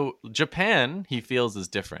leaving, so Japan, he feels, is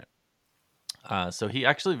different. So he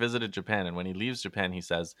actually visited Japan, and when he leaves Japan, he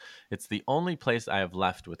says, "It's the only place I have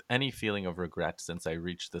left with any feeling of regret since I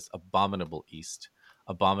reached this abominable East.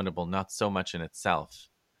 Abominable not so much in itself,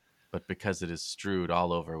 but because it is strewed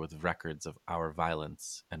all over with records of our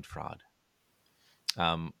violence and fraud."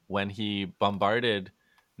 When he bombarded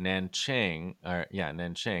Nanching or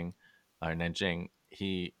Nanjing,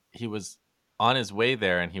 he was on his way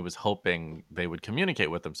there, and he was hoping they would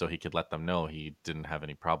communicate with him so he could let them know he didn't have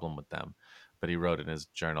any problem with them. But he wrote in his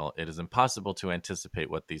journal, "It is impossible to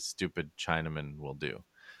anticipate what these stupid Chinamen will do.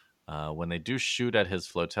 When they do shoot at his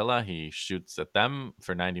flotilla, he shoots at them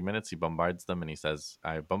for 90 minutes. He bombards them, and he says,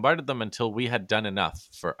 'I bombarded them until we had done enough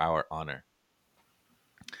for our honor.'"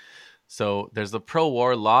 So there's the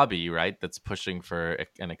pro-war lobby, right, that's pushing for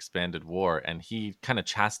an expanded war, and he kind of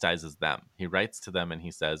chastises them. He writes to them and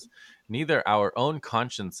he says, "Neither our own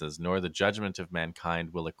consciences nor the judgment of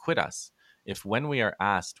mankind will acquit us if, when we are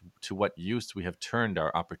asked to what use we have turned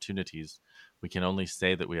our opportunities, we can only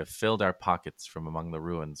say that we have filled our pockets from among the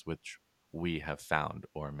ruins which we have found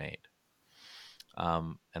or made."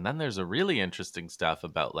 And then there's a really interesting stuff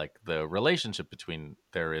about like the relationship between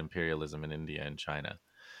their imperialism in India and China,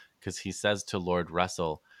 because he says to Lord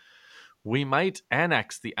Russell, "We might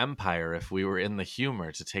annex the empire if we were in the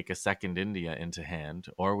humor to take a second India into hand,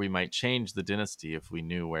 or we might change the dynasty if we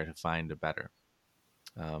knew where to find a better."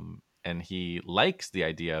 And he likes the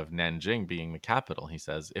idea of Nanjing being the capital. He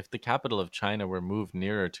says, "If the capital of China were moved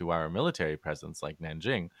nearer to our military presence like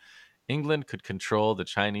Nanjing, England could control the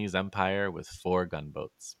Chinese empire with 4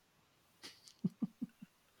 gunboats."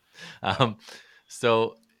 Wow. Um,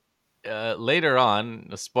 so later on,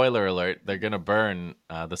 a spoiler alert, they're gonna burn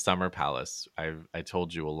the Summer Palace. I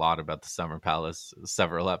told you a lot about the Summer Palace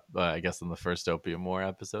several I guess in the first Opium War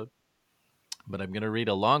episode, but I'm gonna read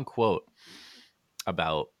a long quote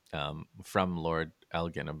about from Lord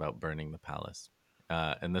Elgin about burning the palace,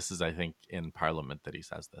 and this is, I think, in Parliament that he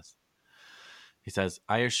says this. He says,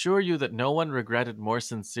 "I assure you that no one regretted more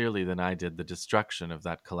sincerely than I did the destruction of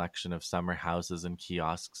that collection of summer houses and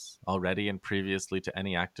kiosks, already and previously to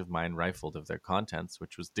any act of mine rifled of their contents,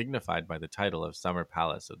 which was dignified by the title of Summer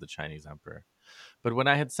Palace of the Chinese Emperor. But when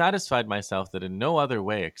I had satisfied myself that in no other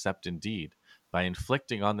way except indeed by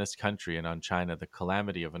inflicting on this country and on China the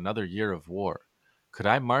calamity of another year of war, could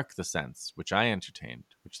I mark the sense which I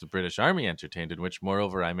entertained, which the British army entertained, and which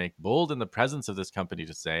moreover I make bold in the presence of this company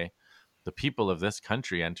to say, the people of this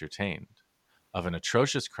country entertained, of an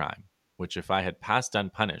atrocious crime, which, if I had passed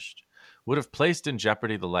unpunished, would have placed in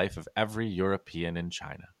jeopardy the life of every European in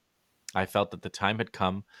China, I felt that the time had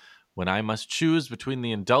come when I must choose between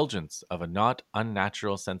the indulgence of a not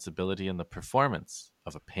unnatural sensibility and the performance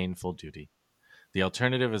of a painful duty. The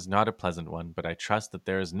alternative is not a pleasant one, but I trust that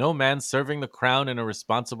there is no man serving the crown in a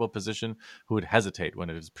responsible position who would hesitate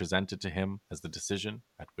when it is presented to him as the decision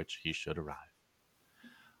at which he should arrive."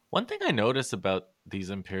 One thing I notice about these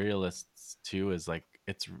imperialists too is like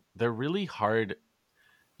they're really hard.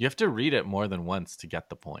 You have to read it more than once to get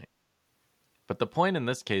the point. But the point in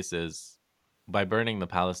this case is, by burning the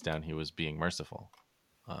palace down, he was being merciful,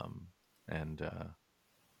 um, and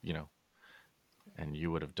you know, and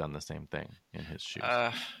you would have done the same thing in his shoes.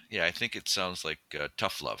 Uh, yeah, I think it sounds like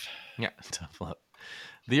tough love. Yeah, tough love.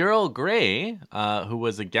 The Earl Grey, who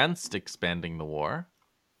was against expanding the war,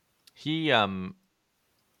 he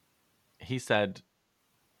he said,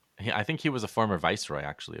 I think he was a former viceroy,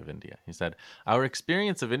 actually, of India. He said, "Our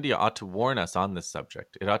experience of India ought to warn us on this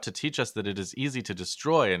subject. It ought to teach us that it is easy to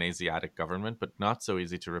destroy an Asiatic government, but not so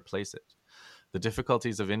easy to replace it. The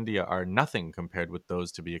difficulties of India are nothing compared with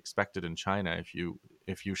those to be expected in China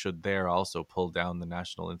if you should there also pull down the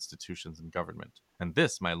national institutions and government. And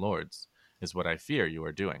this, my lords, is what I fear you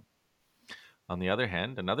are doing. On the other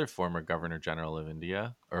hand, another former Governor General of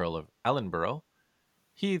India, Earl of Ellenborough,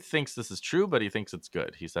 he thinks this is true, but he thinks it's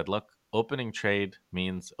good. He said, look, opening trade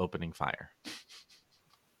means opening fire.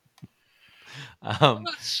 Well, Um,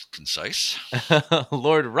 that's concise.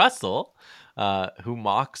 Lord Russell, who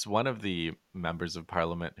mocks one of the members of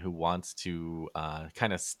parliament who wants to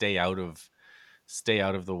kind of stay out of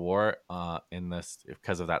the war in this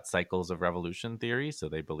because of that cycles of revolution theory. So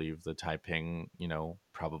they believe the Taiping,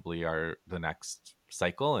 probably are the next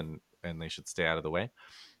cycle, and they should stay out of the way.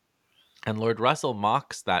 And Lord Russell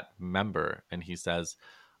mocks that member, and he says,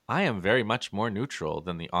 I am very much more neutral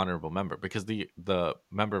than the honorable member, because the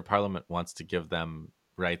member of parliament wants to give them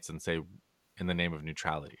rights and say in the name of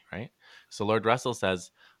neutrality, right? So Lord Russell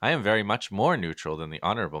says, I am very much more neutral than the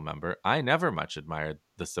honorable member. I never much admired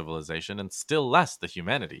the civilization and still less the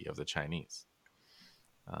humanity of the Chinese.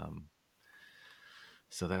 Um,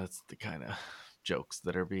 so that's the kind of jokes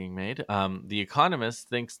that are being made. The Economist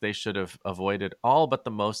thinks they should have avoided all but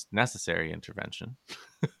the most necessary intervention,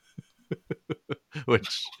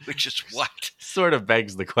 which Which is what? sort of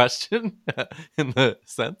begs the question in the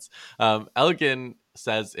sense. Elgin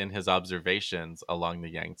says in his observations along the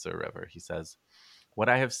Yangtze River, he says, what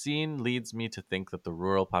I have seen leads me to think that the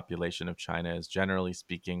rural population of China is generally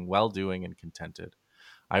speaking well doing and contented.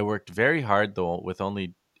 I worked very hard, though with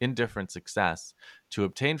only indifferent success, to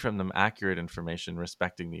obtain from them accurate information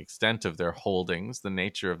respecting the extent of their holdings, the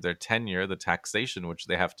nature of their tenure, the taxation which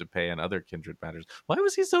they have to pay, and other kindred matters. Why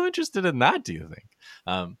was he so interested in that, do you think?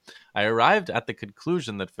 I arrived at the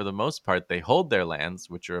conclusion that for the most part they hold their lands,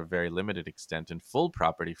 which are of very limited extent, in full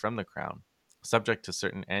property from the crown, subject to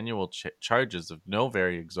certain annual charges of no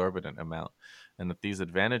very exorbitant amount, and that these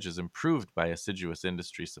advantages improved by assiduous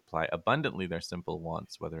industry supply abundantly their simple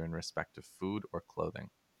wants, whether in respect of food or clothing.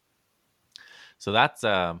 So that's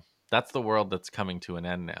the world that's coming to an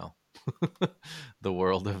end now. The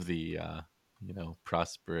world of the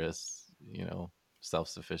prosperous,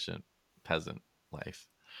 self-sufficient peasant life.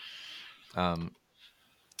 Um,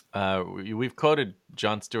 we've quoted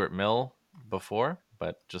John Stuart Mill before,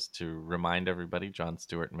 but just to remind everybody, John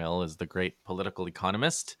Stuart Mill is the great political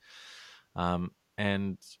economist.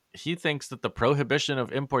 And he thinks that the prohibition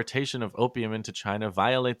of importation of opium into China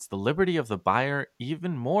violates the liberty of the buyer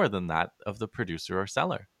even more than that of the producer or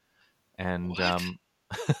seller. And What?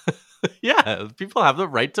 yeah, people have the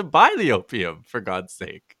right to buy the opium, for God's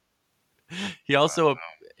sake. He Wow. also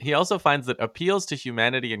he also finds that appeals to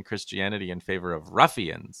humanity and Christianity in favor of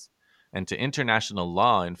ruffians and to international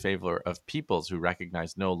law in favor of peoples who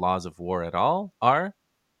recognize no laws of war at all are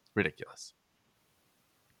ridiculous.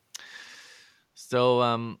 So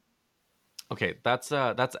okay, that's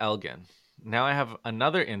Elgin. Now I have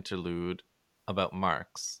another interlude about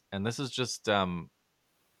Marx, and this is just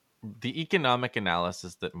the economic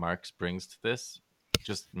analysis that Marx brings to this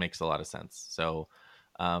just makes a lot of sense. So,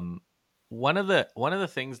 um, one of the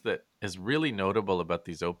things that is really notable about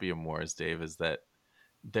these opium wars, Dave, is that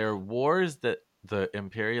they're wars that the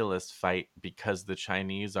imperialists fight because the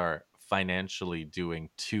Chinese are financially doing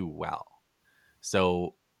too well.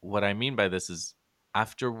 So what I mean by this is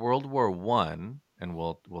after World War One, and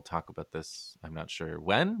we'll talk about this. I'm not sure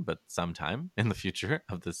when, but sometime in the future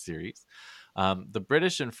of this series, the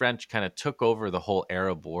British and French kind of took over the whole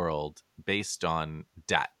Arab world based on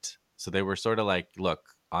debt. So they were sort of like,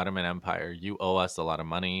 look, Ottoman Empire, you owe us a lot of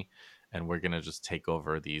money, and we're gonna just take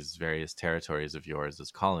over these various territories of yours as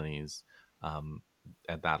colonies, um,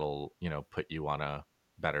 and that'll put you on a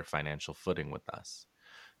better financial footing with us.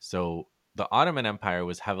 So the Ottoman Empire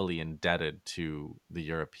was heavily indebted to the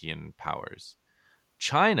European powers.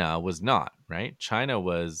 China was not, right? China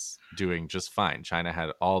was doing just fine. China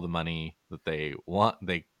had all the money that they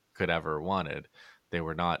could ever wanted. They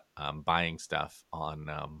were not buying stuff on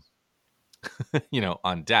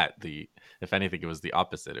on debt. The If anything, it was the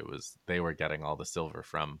opposite. It was they were getting all the silver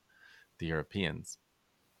from the Europeans.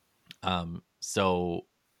 So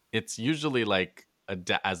it's usually like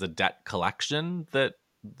as a debt collection that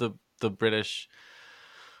the British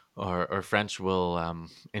or French will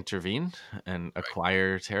intervene and Right.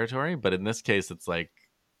 acquire territory. But in this case, it's like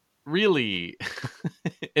really,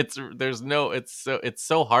 it's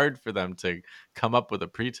so hard for them to come up with a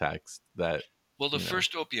pretext that Well, the you know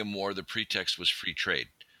first Opium War, the pretext was free trade.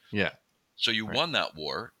 yeah, So you right, won that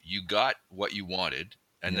war, you got what you wanted,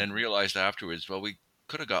 and yeah, then realized afterwards, well, we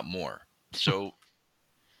could have got more. So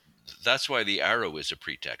that's why the arrow is a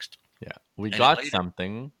pretext. yeah, we And it got later,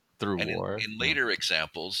 something through And war. in Yeah, later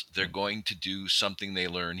examples, they're yeah, going to do something they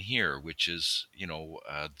learn here, which is,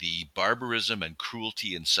 the barbarism and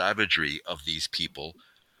cruelty and savagery of these people.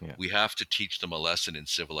 yeah, We have to teach them a lesson in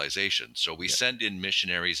civilization. So we yeah. send in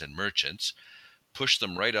missionaries and merchants, push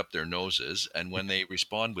them right up their noses, and when they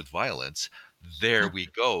respond with violence, there we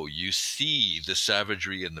go. You see the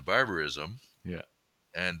savagery and the barbarism, Yeah.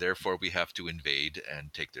 and therefore we have to invade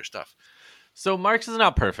and take their stuff. So Marx is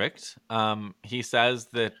not perfect. He says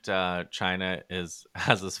that China is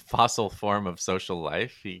has this fossil form of social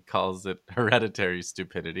life. He calls it hereditary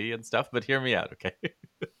stupidity and stuff. But hear me out, okay?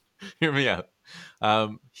 Hear me out.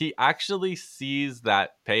 He actually sees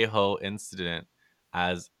that Peiho incident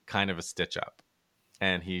as kind of a stitch up,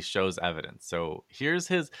 and he shows evidence. So here's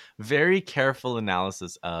his very careful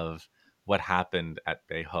analysis of what happened at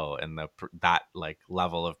Beho and that like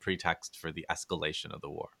level of pretext for the escalation of the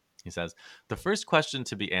war. He says the first question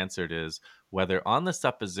to be answered is whether, on the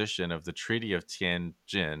supposition of the Treaty of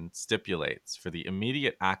Tianjin stipulates for the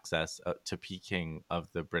immediate access to Peking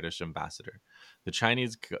of the British ambassador, the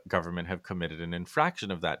Chinese government have committed an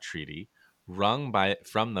infraction of that treaty, wrung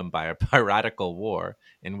from them by a piratical war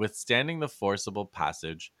in withstanding the forcible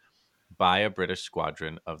passage by a British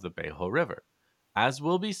squadron of the Beho River. As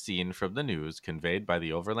will be seen from the news conveyed by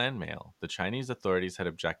the overland mail, the Chinese authorities had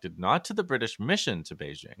objected not to the British mission to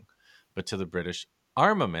Beijing, but to the British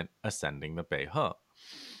armament ascending the Beho.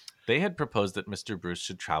 They had proposed that Mr. Bruce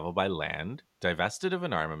should travel by land, divested of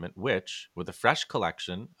an armament which, with a fresh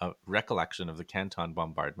recollection of the Canton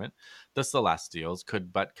bombardment, the Celestials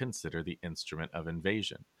could but consider the instrument of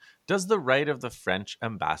invasion. Does the right of the French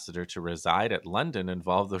ambassador to reside at London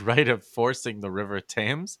involve the right of forcing the River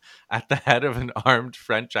Thames at the head of an armed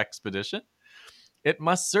French expedition? It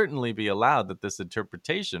must certainly be allowed that this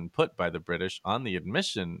interpretation put by the British on the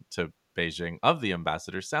admission to Beijing of the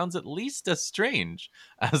ambassador sounds at least as strange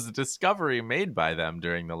as the discovery made by them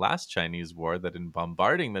during the last Chinese war that in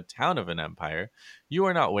bombarding the town of an empire, you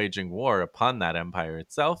are not waging war upon that empire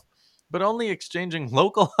itself, but only exchanging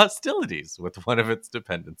local hostilities with one of its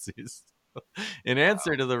dependencies. In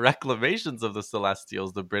answer to the reclamations of the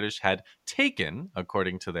Celestials, the British had taken,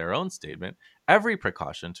 according to their own statement, every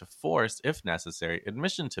precaution to force, if necessary,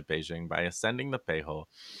 admission to Beijing by ascending the Peiho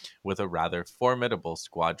with a rather formidable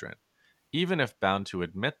squadron. Even if bound to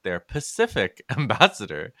admit their Pacific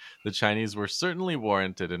ambassador, the Chinese were certainly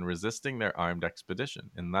warranted in resisting their armed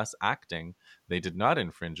expedition. In thus acting, they did not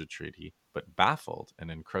infringe a treaty, but baffled an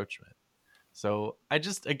encroachment. So I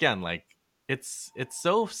just again like it's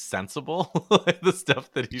so sensible the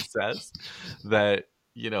stuff that he says that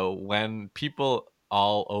when people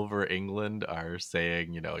all over England are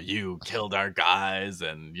saying you killed our guys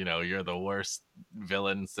and you're the worst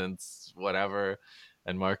villain since whatever,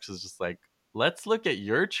 and Marx is just like, let's look at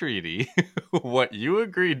your treaty, what you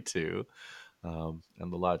agreed to,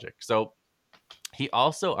 and the logic. So he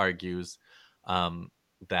also argues um,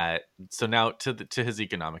 that so now to his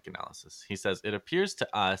economic analysis, he says it appears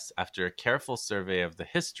to us after a careful survey of the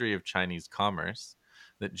history of Chinese commerce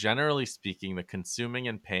that generally speaking the consuming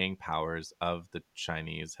and paying powers of the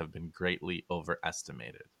Chinese have been greatly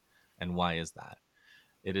overestimated. And why is that?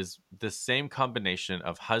 It is the same combination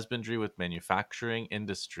of husbandry with manufacturing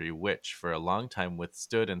industry which, for a long time,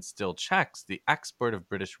 withstood and still checks the export of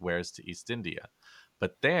British wares to East India.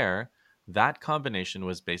 But there, that combination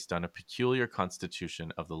was based on a peculiar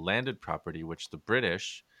constitution of the landed property which the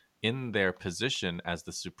British, in their position as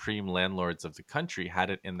the supreme landlords of the country,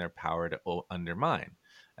 had it in their power to undermine,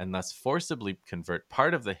 and thus forcibly convert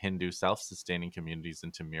part of the Hindu self sustaining communities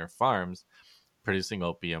into mere farms producing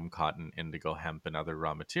opium, cotton, indigo, hemp, and other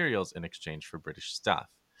raw materials in exchange for British stuff.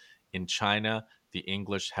 In China, the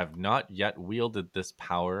English have not yet wielded this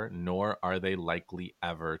power, nor are they likely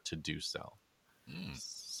ever to do so. Mm.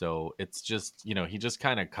 So it's just, he just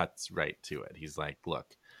kind of cuts right to it. He's like,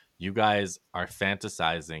 look, you guys are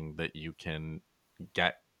fantasizing that you can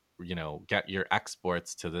get, get your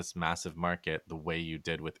exports to this massive market the way you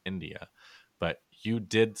did with India. But you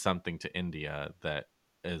did something to India that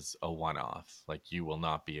is a one off. Like you will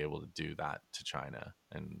not be able to do that to China.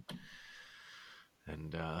 And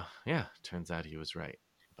yeah, turns out he was right.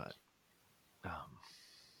 But um,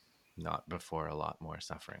 not before a lot more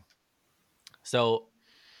suffering. So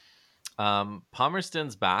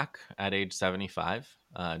Palmerston's back at age 75.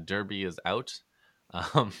 Derby is out.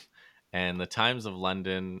 Um, and the Times of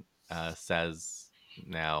London says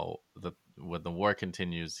now that when the war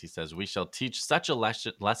continues, he says, we shall teach such a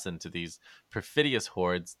lesson to these perfidious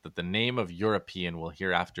hordes that the name of European will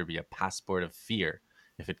hereafter be a passport of fear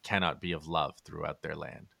if it cannot be of love throughout their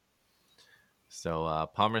land. So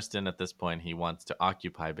Palmerston at this point, he wants to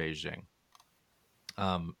occupy Beijing.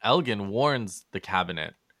 Elgin warns the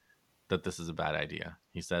cabinet that this is a bad idea.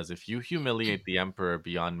 He says, if you humiliate the emperor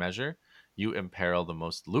beyond measure, you imperil the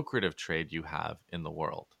most lucrative trade you have in the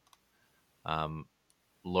world. Um,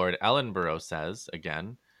 Lord Ellenborough says,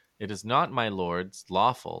 again, it is not, my lords,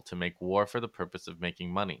 lawful to make war for the purpose of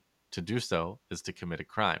making money. To do so is to commit a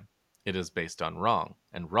crime. It is based on wrong,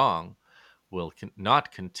 and wrong will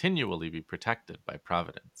not continually be protected by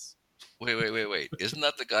providence. Wait. Isn't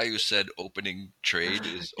that the guy who said opening trade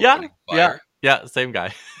is Yeah, opening yeah, fire? yeah, same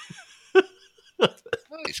guy. Oh,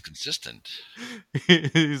 he's consistent.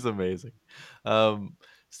 He's amazing. Um,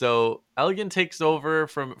 so Elgin takes over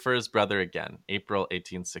from for his brother again, April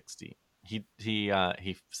 1860. He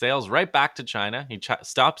sails right back to China. He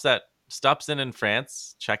stops in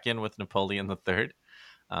France, check in with Napoleon III.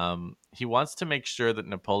 He wants to make sure that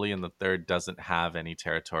Napoleon III doesn't have any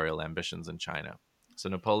territorial ambitions in China. So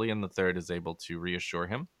Napoleon III is able to reassure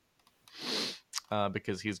him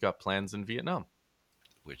because he's got plans in Vietnam.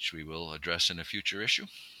 Which we will address in a future issue.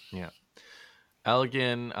 Yeah.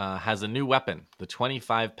 Elgin has a new weapon, the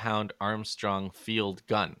 25-pound Armstrong field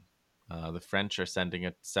gun. The French are sending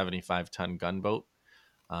a 75-ton gunboat,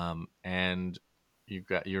 and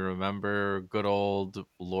you remember good old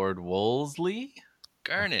Lord Wolseley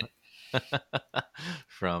Garnet.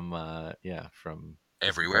 from from his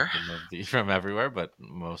Everywhere. version of the from everywhere, but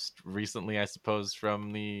most recently, I suppose,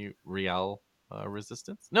 from the Riel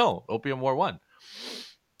resistance. No, Opium War 1.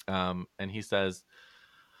 And he says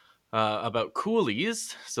about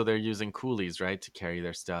coolies. So they're using coolies, right, to carry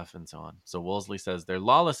their stuff and so on. So Wolseley says they're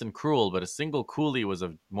lawless and cruel, but a single coolie was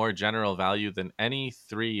of more general value than any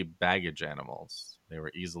three baggage animals. They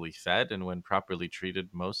were easily fed and, when properly treated,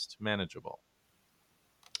 most manageable.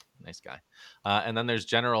 Nice guy. And then there's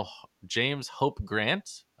General James Hope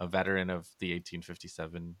Grant, a veteran of the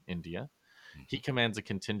 1857 India. He Mhm. commands a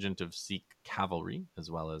contingent of Sikh cavalry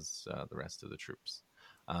as well as the rest of the troops.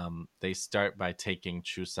 They start by taking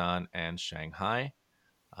Chusan and Shanghai,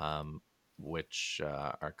 um, which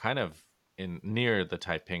are kind of in near the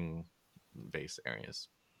Taiping base areas.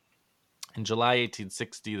 In July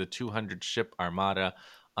 1860, the 200 ship armada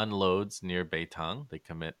unloads near Beitang. They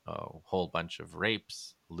commit a whole bunch of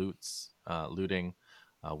rapes, looting.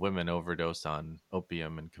 Women overdose on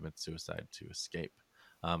opium and commit suicide to escape.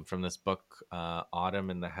 From this book, Autumn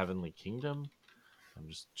in the Heavenly Kingdom, I'm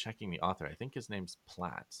just checking the author. I think his name's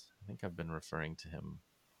Platt. I think I've been referring to him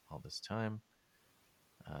all this time.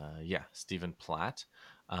 Yeah, Stephen Platt.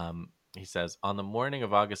 He says, on the morning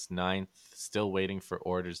of August 9th, still waiting for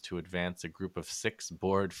orders to advance, a group of 6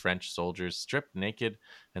 bored French soldiers, stripped naked,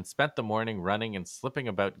 and spent the morning running and slipping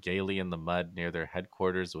about gaily in the mud near their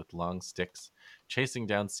headquarters with long sticks, chasing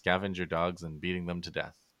down scavenger dogs and beating them to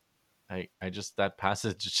death. I just, that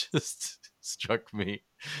passage just struck me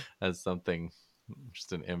as something,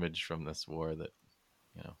 just an image from this war that,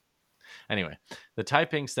 you know. Anyway, the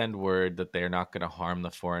Taiping send word that they're not going to harm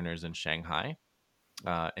the foreigners in Shanghai.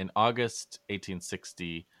 In August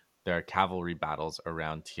 1860, there are cavalry battles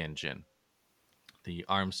around Tianjin. The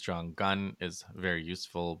Armstrong gun is very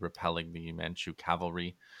useful, repelling the Manchu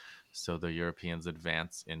cavalry. So the Europeans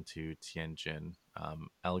advance into Tianjin.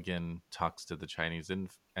 Elgin talks to the Chinese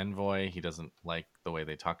envoy. He doesn't like the way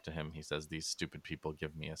they talk to him. He says, these stupid people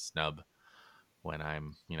give me a snub when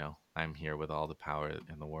I'm here with all the power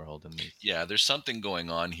in the world. And these. Yeah, there's something going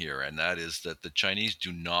on here, and that is that the Chinese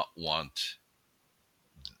do not want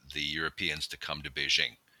the Europeans to come to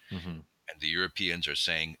Beijing. Mm-hmm. And the Europeans are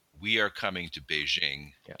saying, we are coming to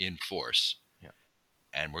Beijing Yeah. in force, Yeah.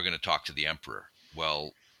 and we're going to talk to the emperor.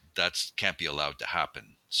 Well, that can't be allowed to happen.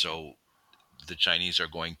 Yeah. So the Chinese are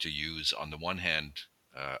going to use, on the one hand,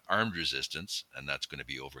 armed resistance, and that's going to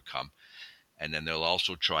be overcome. And then they'll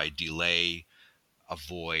also try delay,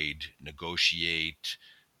 avoid, negotiate,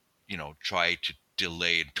 try to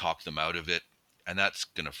delay and talk them out of it. And that's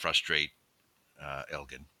going to frustrate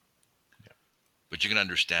Elgin. Yeah. But you can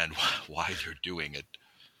understand why they're doing it.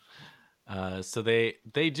 So they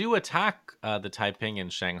do attack the Taiping in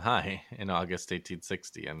Shanghai in August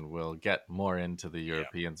 1860, and we'll get more into the Yeah.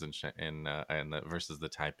 Europeans versus the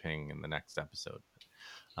Taiping in the next episode.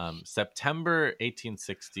 September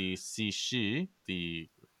 1860, Cixi, the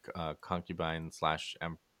concubine slash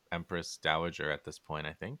empress dowager at this point,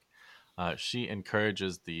 I think, she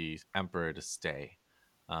encourages the emperor to stay.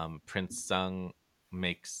 Prince Sung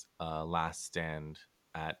makes a last stand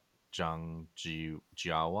at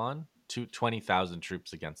Zhangjiawan, 20,000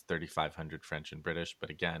 troops against 3,500 French and British. But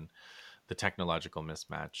again, the technological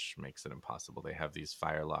mismatch makes it impossible. They have these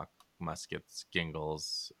firelock muskets,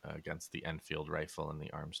 Gingals, against the Enfield rifle and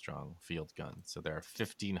the Armstrong field gun. So there are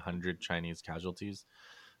 1,500 Chinese casualties.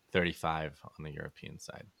 35 on the European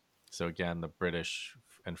side. So again, the British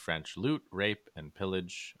and French loot, rape, and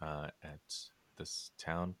pillage at this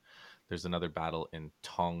town. There's another battle in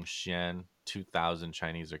Tongxian. 2,000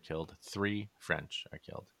 Chinese are killed. 3 French are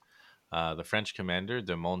killed. The French commander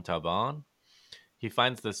de Montauban, he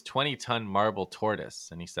finds this 20-ton marble tortoise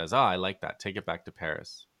and he says, "Oh, I like that. Take it back to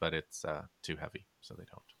Paris." But it's too heavy, so they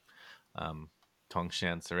don't.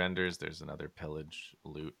 Tongshan surrenders. There's another pillage,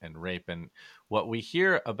 loot, and rape. And what we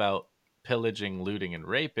hear about pillaging, looting, and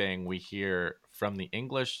raping, we hear from the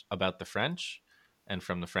English about the French and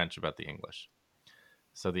from the French about the English.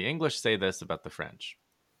 So the English say this about the French: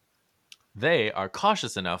 they are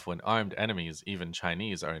cautious enough when armed enemies, even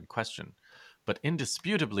Chinese, are in question, but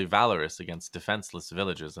indisputably valorous against defenseless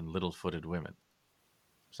villages and little footed women.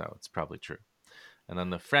 So it's probably true. And then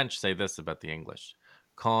the French say this about the English: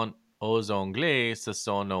 quand aux Anglais ce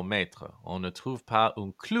sont nos maîtres, on ne trouve pas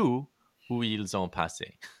un clou où ils ont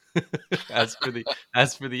passé. as for the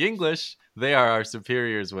as for the English, they are our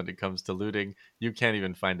superiors when it comes to looting. You can't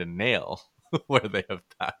even find a nail where they have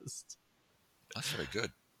passed. That's very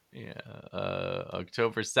good. Yeah.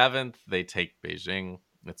 October 7th, they take Beijing.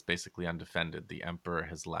 It's basically undefended. The emperor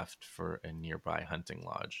has left for a nearby hunting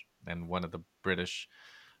lodge. And one of the British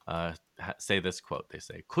say this quote. They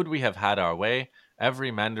say, "Could we have had our way,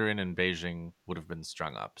 every Mandarin in Beijing would have been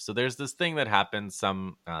strung up." So there's this thing that happens.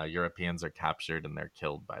 Some Europeans are captured and they're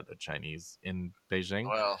killed by the Chinese in Beijing.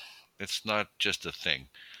 Well, it's not just a thing.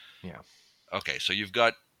 Yeah. Okay, so you've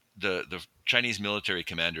got the Chinese military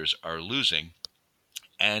commanders are losing,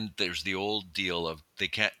 and there's the old deal of they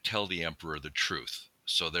can't tell the emperor the truth.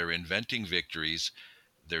 So they're inventing victories.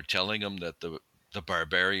 They're telling him that the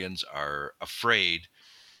barbarians are afraid,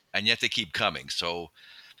 and yet they keep coming. So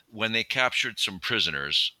when they captured some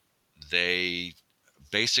prisoners, they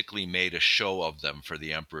basically made a show of them for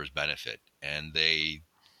the emperor's benefit, and they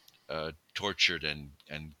tortured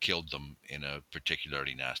and killed them in a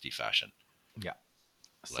particularly nasty fashion, Yeah.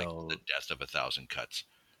 like the So, death of 1,000 cuts.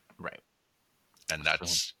 right. And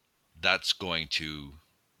So that's going to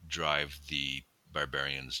drive the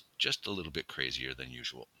barbarians just a little bit crazier than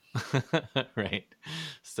usual. right.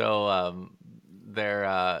 So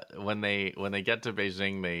they're when they get to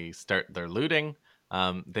Beijing, they start their looting.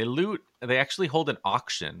 They loot. They actually hold an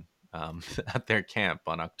auction at their camp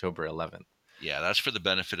on October 11th. Yeah, that's for the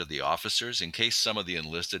benefit of the officers in case some of the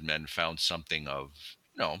enlisted men found something of,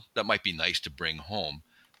 that might be nice to bring home.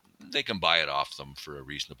 They can buy it off them for a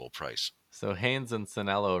reasonable price. So Haynes and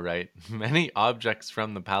Sinello write, many objects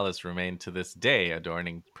from the palace remain to this day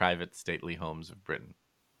adorning private stately homes of Britain.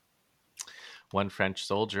 One French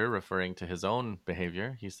soldier, referring to his own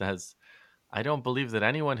behavior, he says, "I don't believe that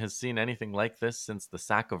anyone has seen anything like this since the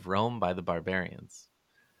sack of Rome by the barbarians."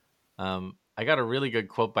 I got a really good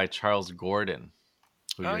quote by Charles Gordon,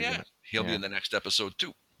 who Oh yeah, he'll be yeah, in the next episode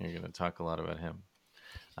too. you're gonna talk a lot about him.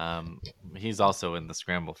 He's also in the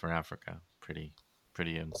Scramble for Africa, pretty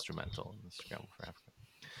instrumental in the Scramble for Africa.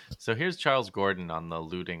 So here's Charles Gordon on the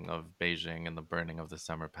looting of Beijing and the burning of the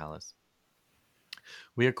Summer Palace.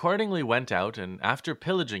 "We accordingly went out and, after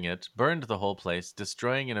pillaging it, burned the whole place,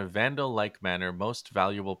 destroying in a vandal like manner most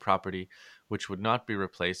valuable property which would not be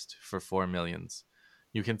replaced for 4 millions.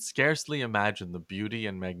 You can scarcely imagine the beauty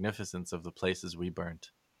and magnificence of the places we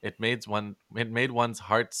burnt. It made one's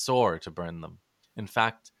heart sore to burn them. In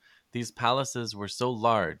fact, these palaces were so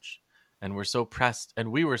large and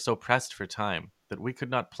we were so pressed for time that we could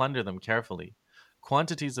not plunder them carefully.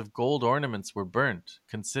 Quantities of gold ornaments were burnt,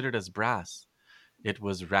 considered as brass. It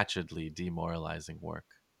was wretchedly demoralizing work."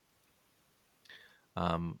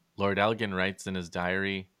 Lord Elgin writes in his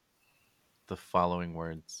diary the following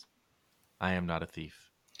words: "I am not a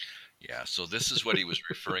thief." Yeah, so this is what he was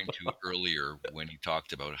referring to earlier when he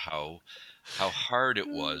talked about how hard it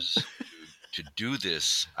was to do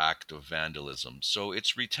this act of vandalism. So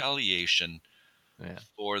it's retaliation Yeah,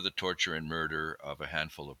 for the torture and murder of a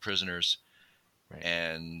handful of prisoners, right.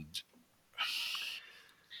 and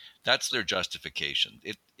that's their justification.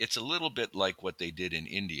 It's a little bit like what they did in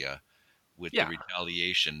India with the Yeah.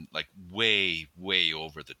 retaliation, like way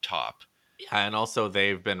over the top. Yeah, and also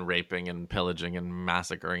they've been raping and pillaging and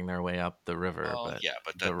massacring their way up the river, Well, but yeah,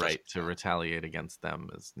 but the that doesn't right to count. retaliate against them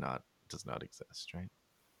does not exist, right?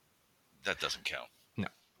 That doesn't count. No.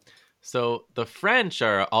 So the French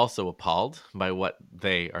are also appalled by what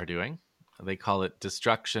they are doing. They call it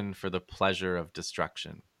destruction for the pleasure of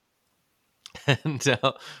destruction. And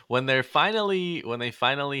when they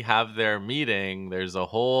finally have their meeting, there's a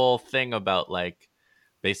whole thing about, like,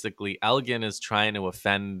 basically Elgin is trying to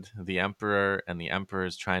offend the emperor and the emperor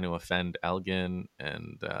is trying to offend Elgin,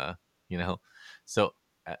 and you know so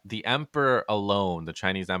the emperor alone, the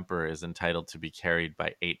Chinese emperor, is entitled to be carried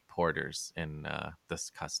by 8 porters in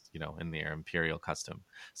in their imperial custom.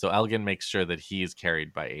 So Elgin makes sure that he is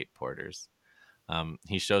carried by 8 porters.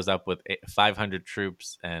 He shows up with 500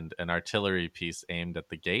 troops and an artillery piece aimed at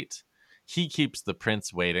the gate. He keeps the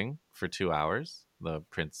prince waiting for 2 hours. The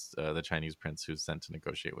Chinese prince who's sent to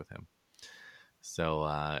negotiate with him. So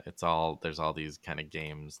there's all these kind of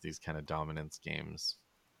games, these kind of dominance games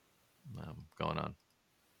going on.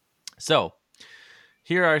 So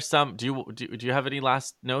here are some. Do you have any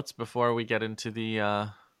last notes before we get into the The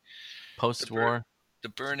bur- post-war? the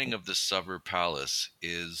burning of the Summer Palace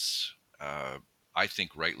is, I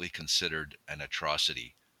think, rightly considered an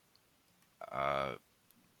atrocity. Uh,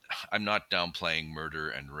 I'm not downplaying murder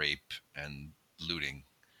and rape and looting,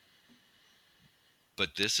 but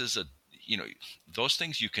this is those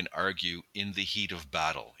things you can argue in the heat of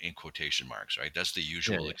battle, in quotation marks, right? That's the Yeah,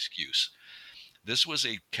 usual yeah, excuse. This was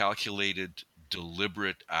a calculated,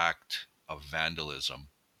 deliberate act of vandalism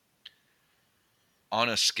on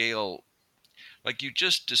a scale like you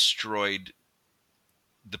just destroyed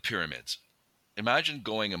the pyramids. Imagine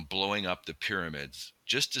going and blowing up the pyramids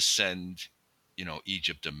just to send,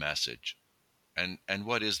 Egypt a message. And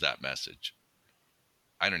what is that message?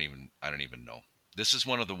 I don't even know. This is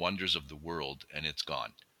one of the wonders of the world, and it's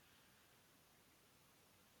gone.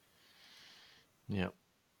 yeah.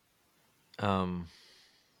 Um,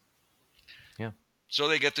 yeah. So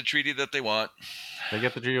they get the treaty that they want. They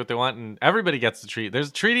get the treaty what they want, and everybody gets the treaty.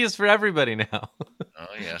 There's treaties for everybody now.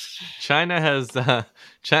 Oh yes. China has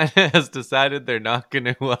China has decided they're not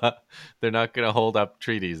gonna hold up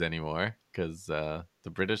treaties anymore because the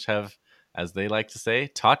British have, as they like to say,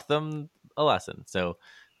 taught them a lesson. So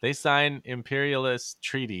they sign imperialist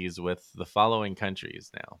treaties with the following countries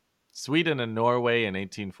now: Sweden and Norway in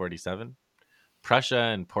 1847, Prussia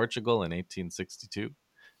and Portugal in 1862,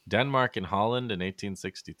 Denmark and Holland in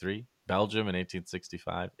 1863, Belgium in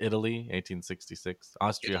 1865, Italy 1866,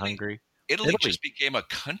 Austria Italy Hungary. Italy Italy, just became a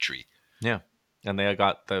country. yeah, and they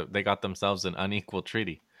got themselves an unequal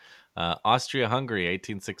treaty. Austria Hungary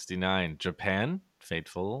 1869, Japan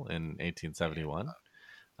faithful in Yeah. 1871,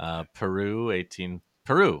 Peru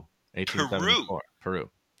Peru. 1874, Peru.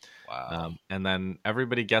 Wow. And then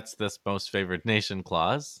everybody gets this most favored nation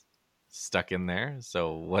clause stuck in there.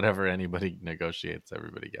 So whatever anybody negotiates,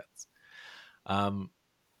 everybody gets. Um,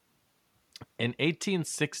 in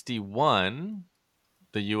 1861,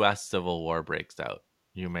 the U.S. Civil War breaks out.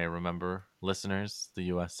 You may remember, listeners, the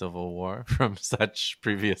U.S. Civil War from such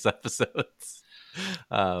previous episodes.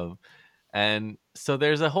 Um, and so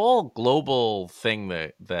there's a whole global thing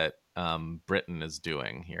that Britain is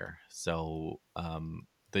doing here. So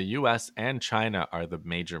the U.S. and China are the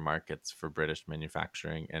major markets for British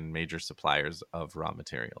manufacturing and major suppliers of raw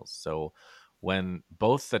materials. So when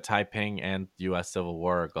both the Taiping and U.S. Civil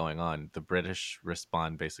War are going on, the British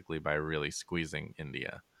respond basically by really squeezing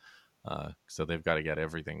India. So they've got to get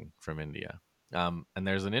everything from India. And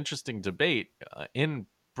there's an interesting debate in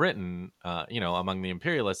Britain, among the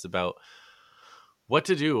imperialists about what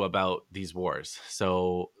to do about these wars.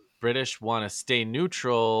 So British want to stay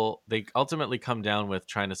neutral. They ultimately come down with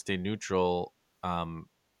trying to stay neutral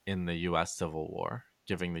in the U.S. Civil War,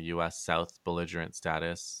 giving the U.S. South belligerent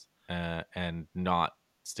status and not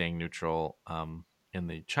staying neutral in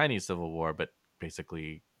the Chinese Civil War, but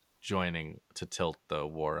basically joining to tilt the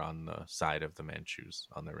war on the side of the Manchus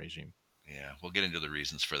on the regime. Yeah, we'll get into the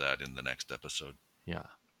reasons for that in the next episode. Yeah.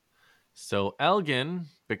 So Elgin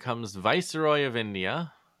becomes Viceroy of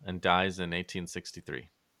India and dies in 1863.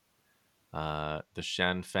 The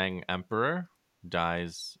Shan Feng Emperor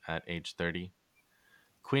dies at age 30.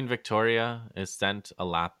 Queen Victoria is sent a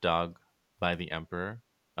lapdog by the Emperor,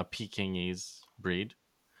 a Pekingese breed.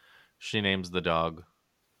 She names the dog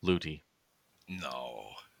Looty. No.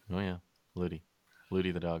 Oh, yeah, Looty.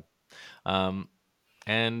 Looty the dog. Um,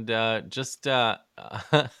 and just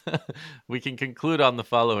we can conclude on the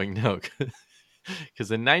following note.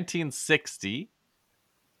 Because in 1960,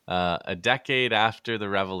 a decade after the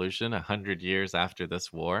revolution, 100 years after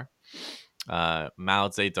this war, Mao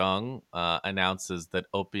Zedong announces that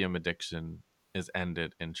opium addiction is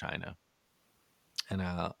ended in China. And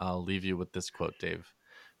I'll leave you with this quote, Dave,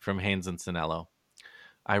 from Haynes and Sinello.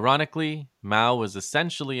 Ironically, Mao was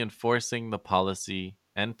essentially enforcing the policy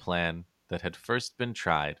and plan that had first been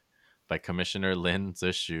tried by Commissioner Lin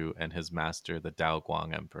Zexu and his master, the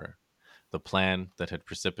Daoguang Emperor, the plan that had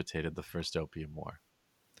precipitated the First Opium War.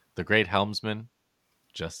 The great helmsman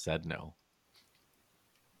just said no.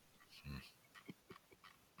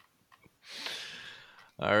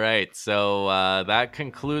 All right, so that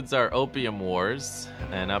concludes our Opium Wars,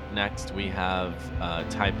 and up next we have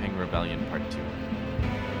Taiping Rebellion Part 2.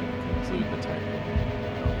 We'll conclude the Taiping.